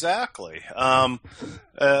 exactly.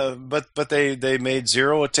 But they made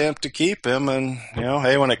zero attempt to keep him, and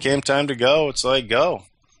hey, when it came time to go, it's like go.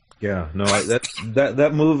 Yeah, no,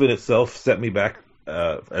 that move in itself set me back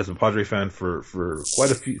as a Padre fan for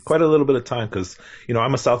quite a little bit of time, because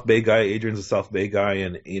I'm a South Bay guy. Adrian's a South Bay guy,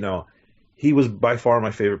 and he was by far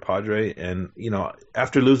my favorite Padre. And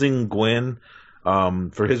after losing Gwynn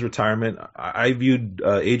for his retirement, I viewed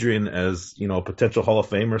Adrian as a potential Hall of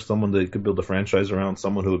Famer, someone that could build a franchise around,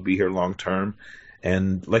 someone who would be here long term.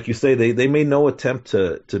 And like you say, they made no attempt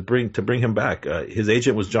to bring him back. His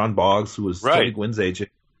agent was John Boggs, who was Tony Gwynn's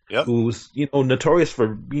agent. Yep. Who's notorious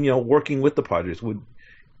for working with the Padres,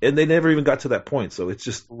 and they never even got to that point. So it's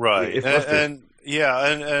just right.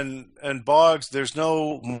 And Boggs, there's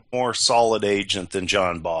no more solid agent than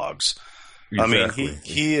John Boggs. Exactly. I mean,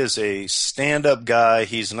 he is a stand-up guy.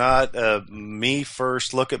 He's not me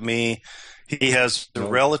first. Look at me. He has a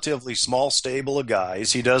relatively small stable of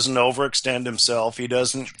guys. He doesn't overextend himself. He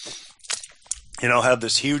doesn't, have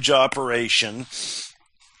this huge operation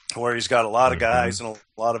where he's got a lot of guys and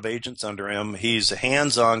a lot of agents under him. He's a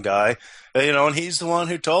hands-on guy, and he's the one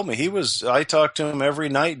who told me I talked to him every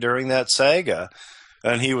night during that saga,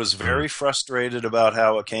 and he was very frustrated about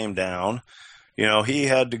how it came down. He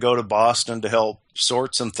had to go to Boston to help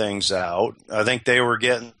sort some things out. I think they were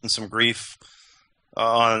getting some grief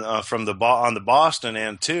from on the Boston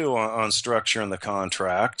end too on structuring the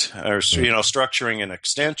contract or structuring an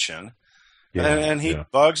extension. Yeah, and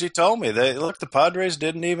Boggsy told me the Padres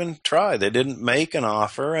didn't even try. They didn't make an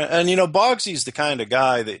offer. And Boggsy's the kind of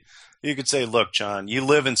guy that you could say, look, John, you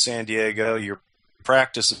live in San Diego, your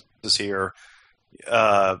practice is here.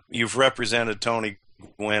 You've represented Tony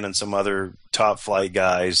Gwynn and some other top flight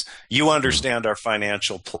guys. You understand our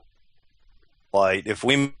financial plight. If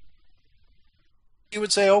we, you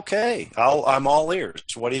would say, okay, I'm all ears.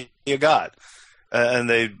 What do you got? And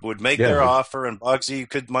they would make their offer, and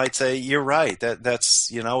Boggsy might say, "You're right.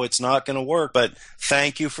 That's it's not going to work, but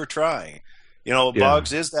thank you for trying."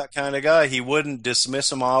 Boggs is that kind of guy. He wouldn't dismiss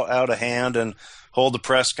them out of hand and hold a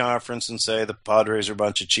press conference and say the Padres are a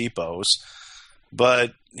bunch of cheapos.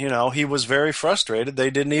 But he was very frustrated. They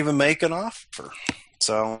didn't even make an offer.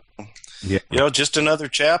 So, just another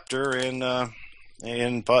chapter in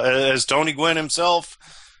as Tony Gwynn himself.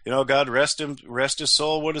 God rest his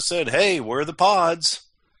soul would have said, "Hey, we're the Pods."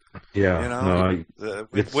 Yeah.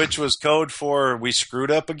 Which was code for we screwed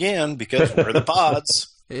up again because we're the Pods.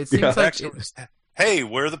 It seems like hey,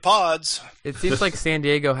 we're the Pods. It seems like San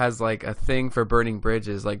Diego has like a thing for burning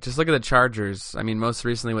bridges. Like just look at the Chargers. I mean, most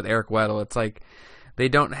recently with Eric Weddle, it's like they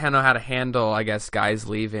don't know how to handle, I guess, guys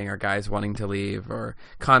leaving or guys wanting to leave or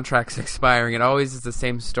contracts expiring. It always is the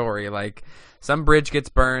same story. Like some bridge gets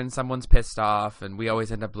burned, someone's pissed off, and we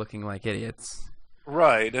always end up looking like idiots.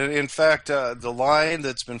 Right. In fact, the line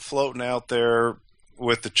that's been floating out there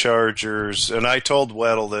with the Chargers, and I told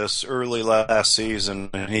Weddle this early last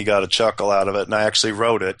season, and he got a chuckle out of it, and I actually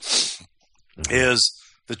wrote it, is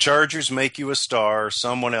the Chargers make you a star,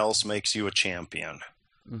 someone else makes you a champion.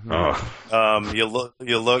 Mm-hmm. You look,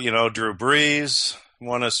 Drew Brees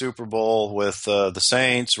won a Super Bowl with the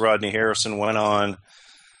Saints. Rodney Harrison went on,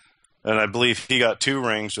 and I believe he got 2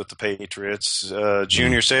 rings with the Patriots.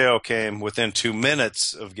 Junior Seau came within 2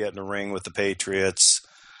 minutes of getting a ring with the Patriots.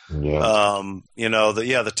 Yeah.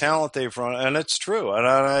 The talent they've run, and it's true. And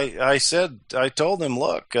I told him,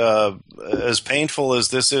 look, as painful as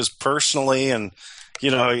this is personally, and he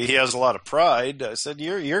has a lot of pride. I said,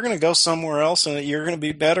 you're going to go somewhere else, and you're going to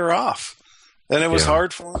be better off. And it was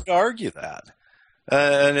hard for him to argue that.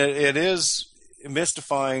 And it is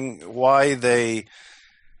mystifying why they.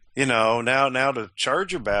 Now to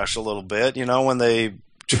Charger bash a little bit, when they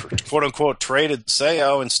quote unquote traded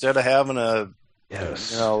Seau instead of having a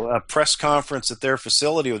press conference at their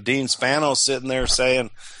facility with Dean Spano sitting there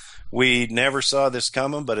saying, we never saw this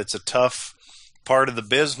coming, but it's a tough part of the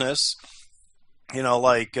business.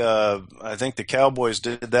 I think the Cowboys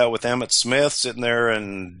did that with Emmitt Smith sitting there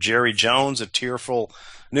and Jerry Jones, a tearful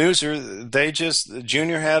newser.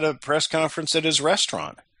 Junior had a press conference at his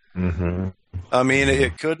restaurant. Mm-hmm. I mean,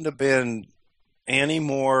 it couldn't have been any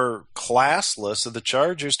more classless of the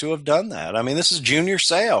Chargers to have done that. I mean, this is Junior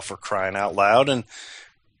Seau, for crying out loud. And,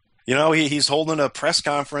 he's holding a press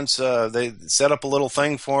conference. They set up a little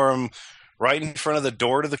thing for him right in front of the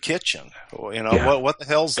door to the kitchen. What the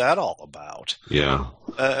hell's that all about? Yeah.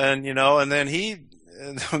 And then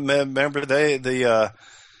remember the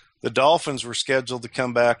Dolphins were scheduled to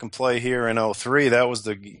come back and play here in 2003. That was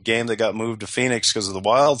the game that got moved to Phoenix because of the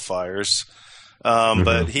wildfires.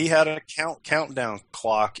 But he had a countdown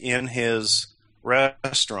clock in his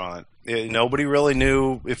restaurant. Nobody really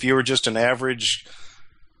knew if you were just an average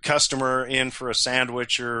customer in for a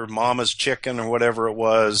sandwich or Mama's chicken or whatever it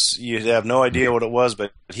was. You'd have no idea what it was,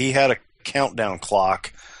 but he had a countdown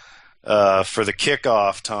clock for the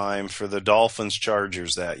kickoff time for the Dolphins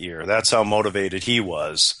Chargers that year. That's how motivated he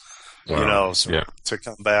was. Wow. To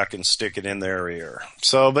come back and stick it in their ear.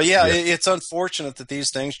 So, but it's unfortunate that these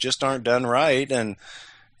things just aren't done right. And,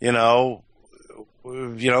 some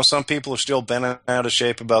people are still bent out of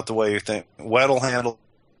shape about the way you think Weddle handled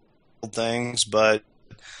things. But,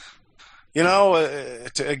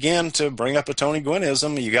 to bring up a Tony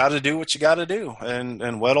Gwynnism, you got to do what you got to do. And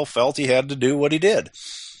Weddle felt he had to do what he did.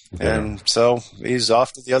 Yeah. And so he's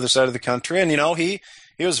off to the other side of the country. And,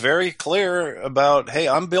 he was very clear about, hey,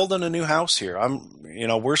 I'm building a new house here.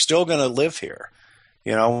 We're still going to live here.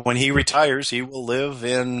 When he retires, he will live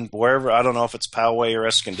in wherever, I don't know if it's Poway or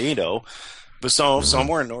Escondido, but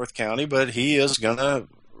somewhere in North County, but he is going to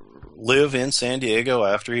live in San Diego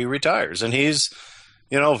after he retires. And he's,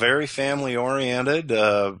 very family oriented.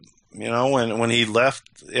 When he left,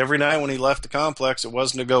 every night when he left the complex, it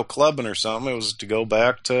wasn't to go clubbing or something. It was to go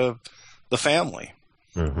back to the family.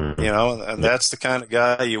 Mm-hmm. And that's the kind of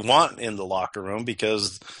guy you want in the locker room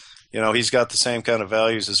because, he's got the same kind of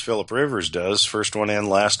values as Phillip Rivers does, first one in,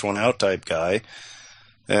 last one out type guy,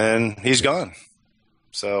 and he's gone.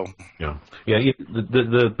 So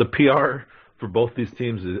the for both these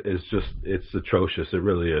teams is just, it's atrocious. It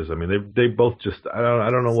really is. I mean, they both just, I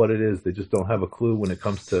don't know what it is. They just don't have a clue when it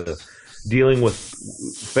comes to dealing with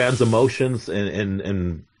fans' emotions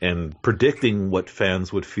and predicting what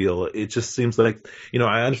fans would feel. It just seems like,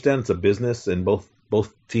 I understand it's a business and both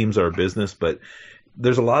teams are a business, but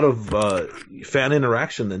there's a lot of fan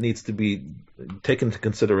interaction that needs to be taken into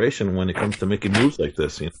consideration when it comes to making moves like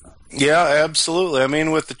this. Yeah, absolutely. I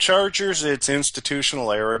mean, with the Chargers, it's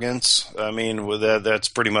institutional arrogance. I mean, with that's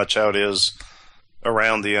pretty much how it is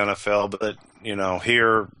around the NFL. But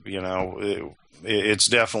here, it's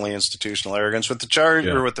definitely institutional arrogance. With the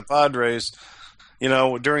Chargers, with the Padres,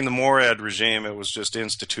 during the Morad regime, it was just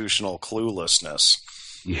institutional cluelessness.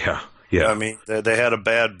 Yeah. Yeah. I mean, they had a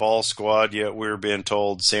bad ball squad, yet we were being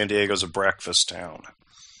told San Diego's a breakfast town.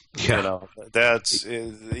 Yeah. That's,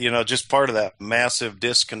 just part of that massive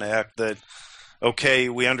disconnect that, okay,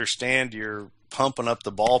 we understand you're pumping up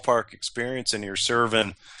the ballpark experience and you're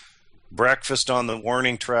serving breakfast on the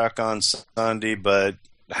warning track on Sunday, but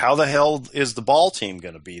how the hell is the ball team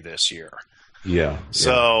going to be this year? Yeah.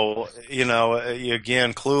 So,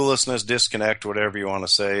 again, cluelessness, disconnect, whatever you want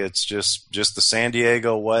to say. It's just the San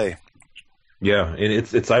Diego way. Yeah, and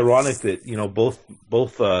it's ironic that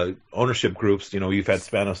both ownership groups. You've had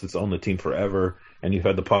Spanos that's owned the team forever, and you've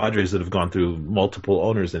had the Padres that have gone through multiple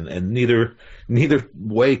owners, and neither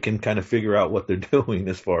way can kind of figure out what they're doing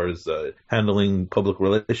as far as handling public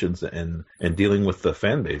relations and dealing with the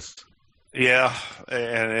fan base. Yeah,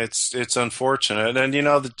 and it's unfortunate, and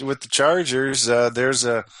with the Chargers, there's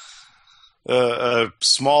a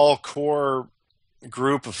small core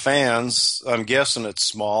group of fans, I'm guessing it's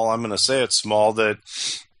small, I'm going to say it's small, that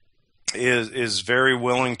is very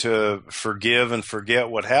willing to forgive and forget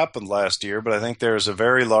what happened last year, but I think there's a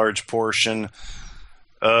very large portion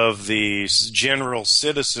of the general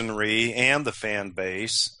citizenry and the fan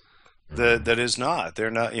base that is not.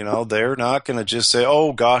 They're not, they're not going to just say,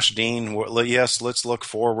 oh gosh, Dean, yes, let's look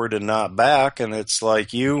forward and not back. And it's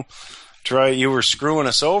like you were screwing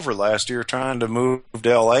us over last year trying to move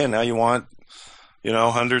to LA, and now you want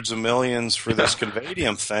hundreds of millions for this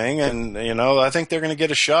Convadium thing. And, I think they're going to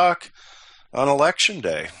get a shock on election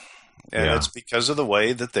day. And it's because of the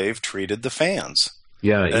way that they've treated the fans.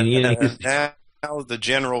 Yeah. And now the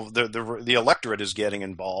general, the electorate is getting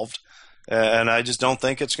involved. And I just don't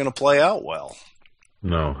think it's going to play out well.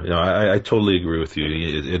 No, I totally agree with you.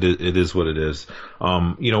 It is what it is.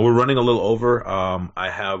 We're running a little over. I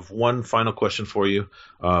have one final question for you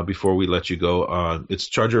before we let you go. It's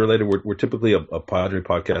Charger related. We're typically a Padre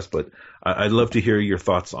podcast, but I'd love to hear your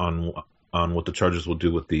thoughts on what the Chargers will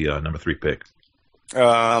do with the number 3 pick.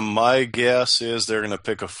 My guess is they're going to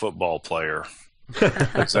pick a football player.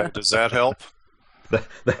 Does that help?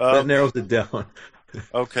 That narrows it down.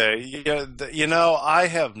 Okay, I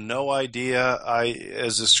have no idea.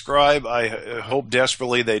 As a scribe, I hope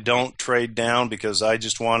desperately they don't trade down, because I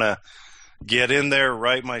just want to get in there,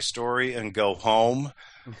 write my story, and go home,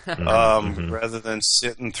 rather than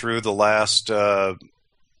sitting through the last,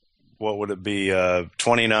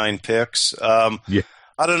 29 picks. I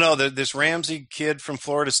don't know. This Ramsey kid from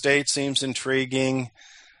Florida State seems intriguing.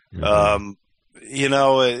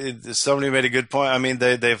 Somebody made a good point. I mean,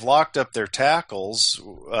 they've locked up their tackles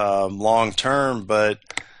long term, but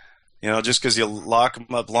just because you lock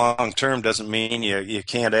them up long term doesn't mean you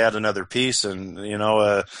can't add another piece and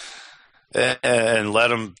and let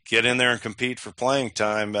them get in there and compete for playing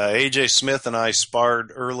time. AJ Smith and I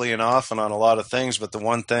sparred early and often on a lot of things, but the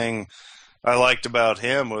one thing I liked about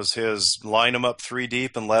him was his line them up 3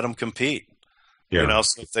 deep and let them compete. Yeah.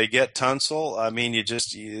 So if they get Tunsil, I mean,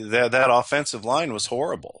 that offensive line was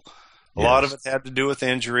horrible. A lot of it had to do with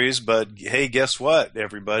injuries, but hey, guess what,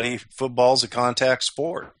 everybody? Football's a contact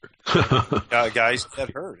sport. Guys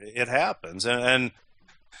get hurt. It happens. And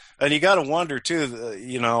you got to wonder too,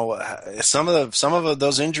 some of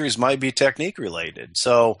those injuries might be technique related.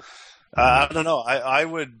 So I don't know. I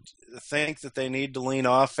would think that they need to lean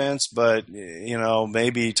offense, but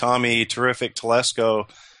maybe Tommy Terrific Telesco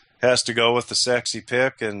has to go with the sexy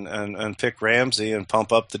pick and pick Ramsey and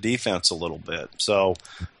pump up the defense a little bit. So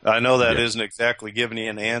I know that isn't exactly giving you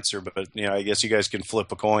an answer, but I guess you guys can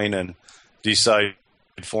flip a coin and decide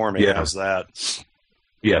for me. How's that?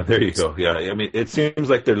 Yeah, there you go. Yeah, I mean, it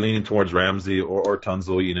seems like they're leaning towards Ramsey or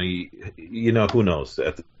Tunsil. Who knows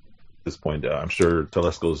at this point? I'm sure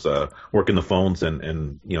Telesco's working the phones,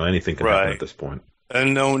 and anything can happen at this point.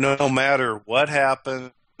 And no matter what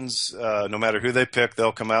happens, no matter who they pick,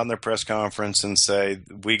 they'll come out in their press conference and say,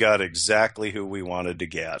 we got exactly who we wanted to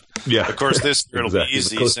get. Yeah. Of course, this year it'll be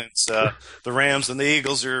easy since the Rams and the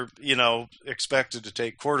Eagles are, expected to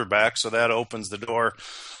take quarterbacks, so that opens the door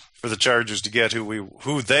for the Chargers to get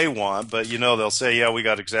who they want, but they'll say, yeah, we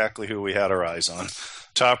got exactly who we had our eyes on.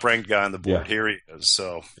 Top ranked guy on the board. Yeah. Here he is.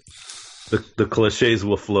 So the cliches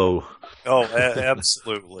will flow. Oh,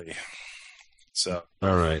 absolutely. So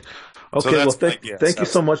all right. Okay. Well, thank you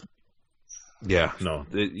so much. Yeah. No.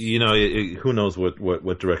 Who knows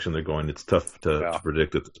what direction they're going? It's tough to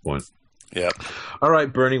predict at this point. Yeah. All right,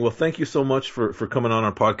 Bernie. Well, thank you so much for coming on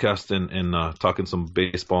our podcast and talking some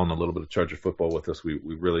baseball and a little bit of Charger football with us. We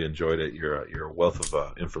really enjoyed it. You're a wealth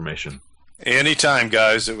of information. Anytime,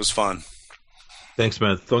 guys. It was fun. Thanks,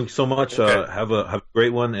 man. Thank you so much. Okay. Have a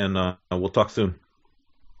great one, and we'll talk soon.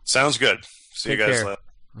 Sounds good. See you guys later.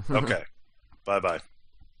 Okay. Bye-bye.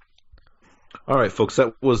 All right, folks.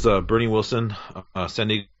 That was Bernie Wilson, San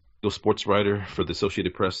Diego sports writer for the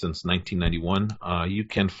Associated Press since 1991. You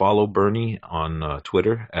can follow Bernie on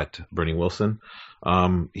Twitter at Bernie Wilson.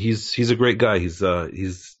 He's a great guy. He's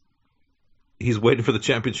waiting for the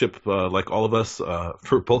championship like all of us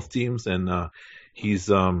for both teams, and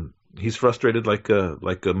he's frustrated like a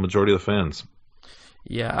majority of the fans.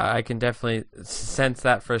 Yeah, I can definitely sense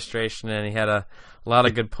that frustration, and he had a lot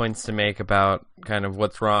of good points to make about kind of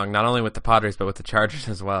what's wrong, not only with the Padres, but with the Chargers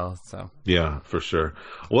as well. So yeah, for sure.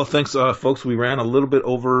 Well, thanks, folks. We ran a little bit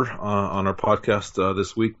over on our podcast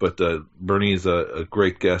this week, but Bernie is a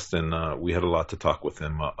great guest, and we had a lot to talk with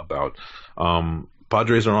him about.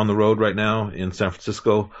 Padres are on the road right now in San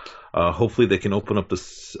Francisco. Hopefully they can even up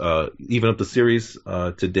the series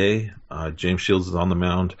today. James Shields is on the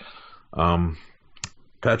mound.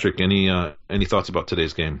 Patrick, any thoughts about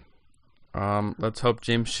today's game? Let's hope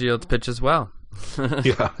James Shields pitches well.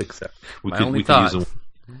 Yeah, exactly. We could use him.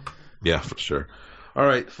 Yeah, for sure. All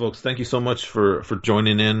right, folks. Thank you so much for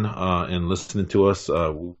joining in and listening to us.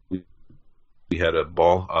 We had a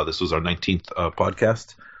ball. This was our 19th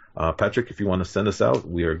podcast. Patrick, if you want to send us out,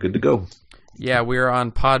 we are good to go. Yeah, we are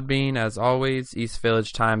on Podbean as always. East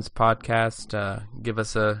Village Times podcast. Give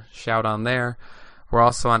us a shout on there. We're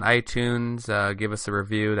also on iTunes. Give us a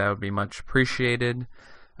review. That would be much appreciated.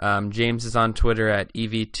 James is on Twitter at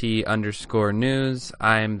EVT_news.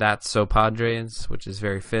 I'm That's So Padres, which is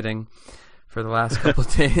very fitting for the last couple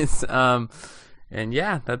of days. And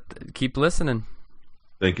yeah, keep listening.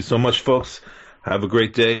 Thank you so much, folks. Have a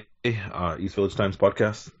great day. East Village Times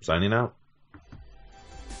podcast, signing out.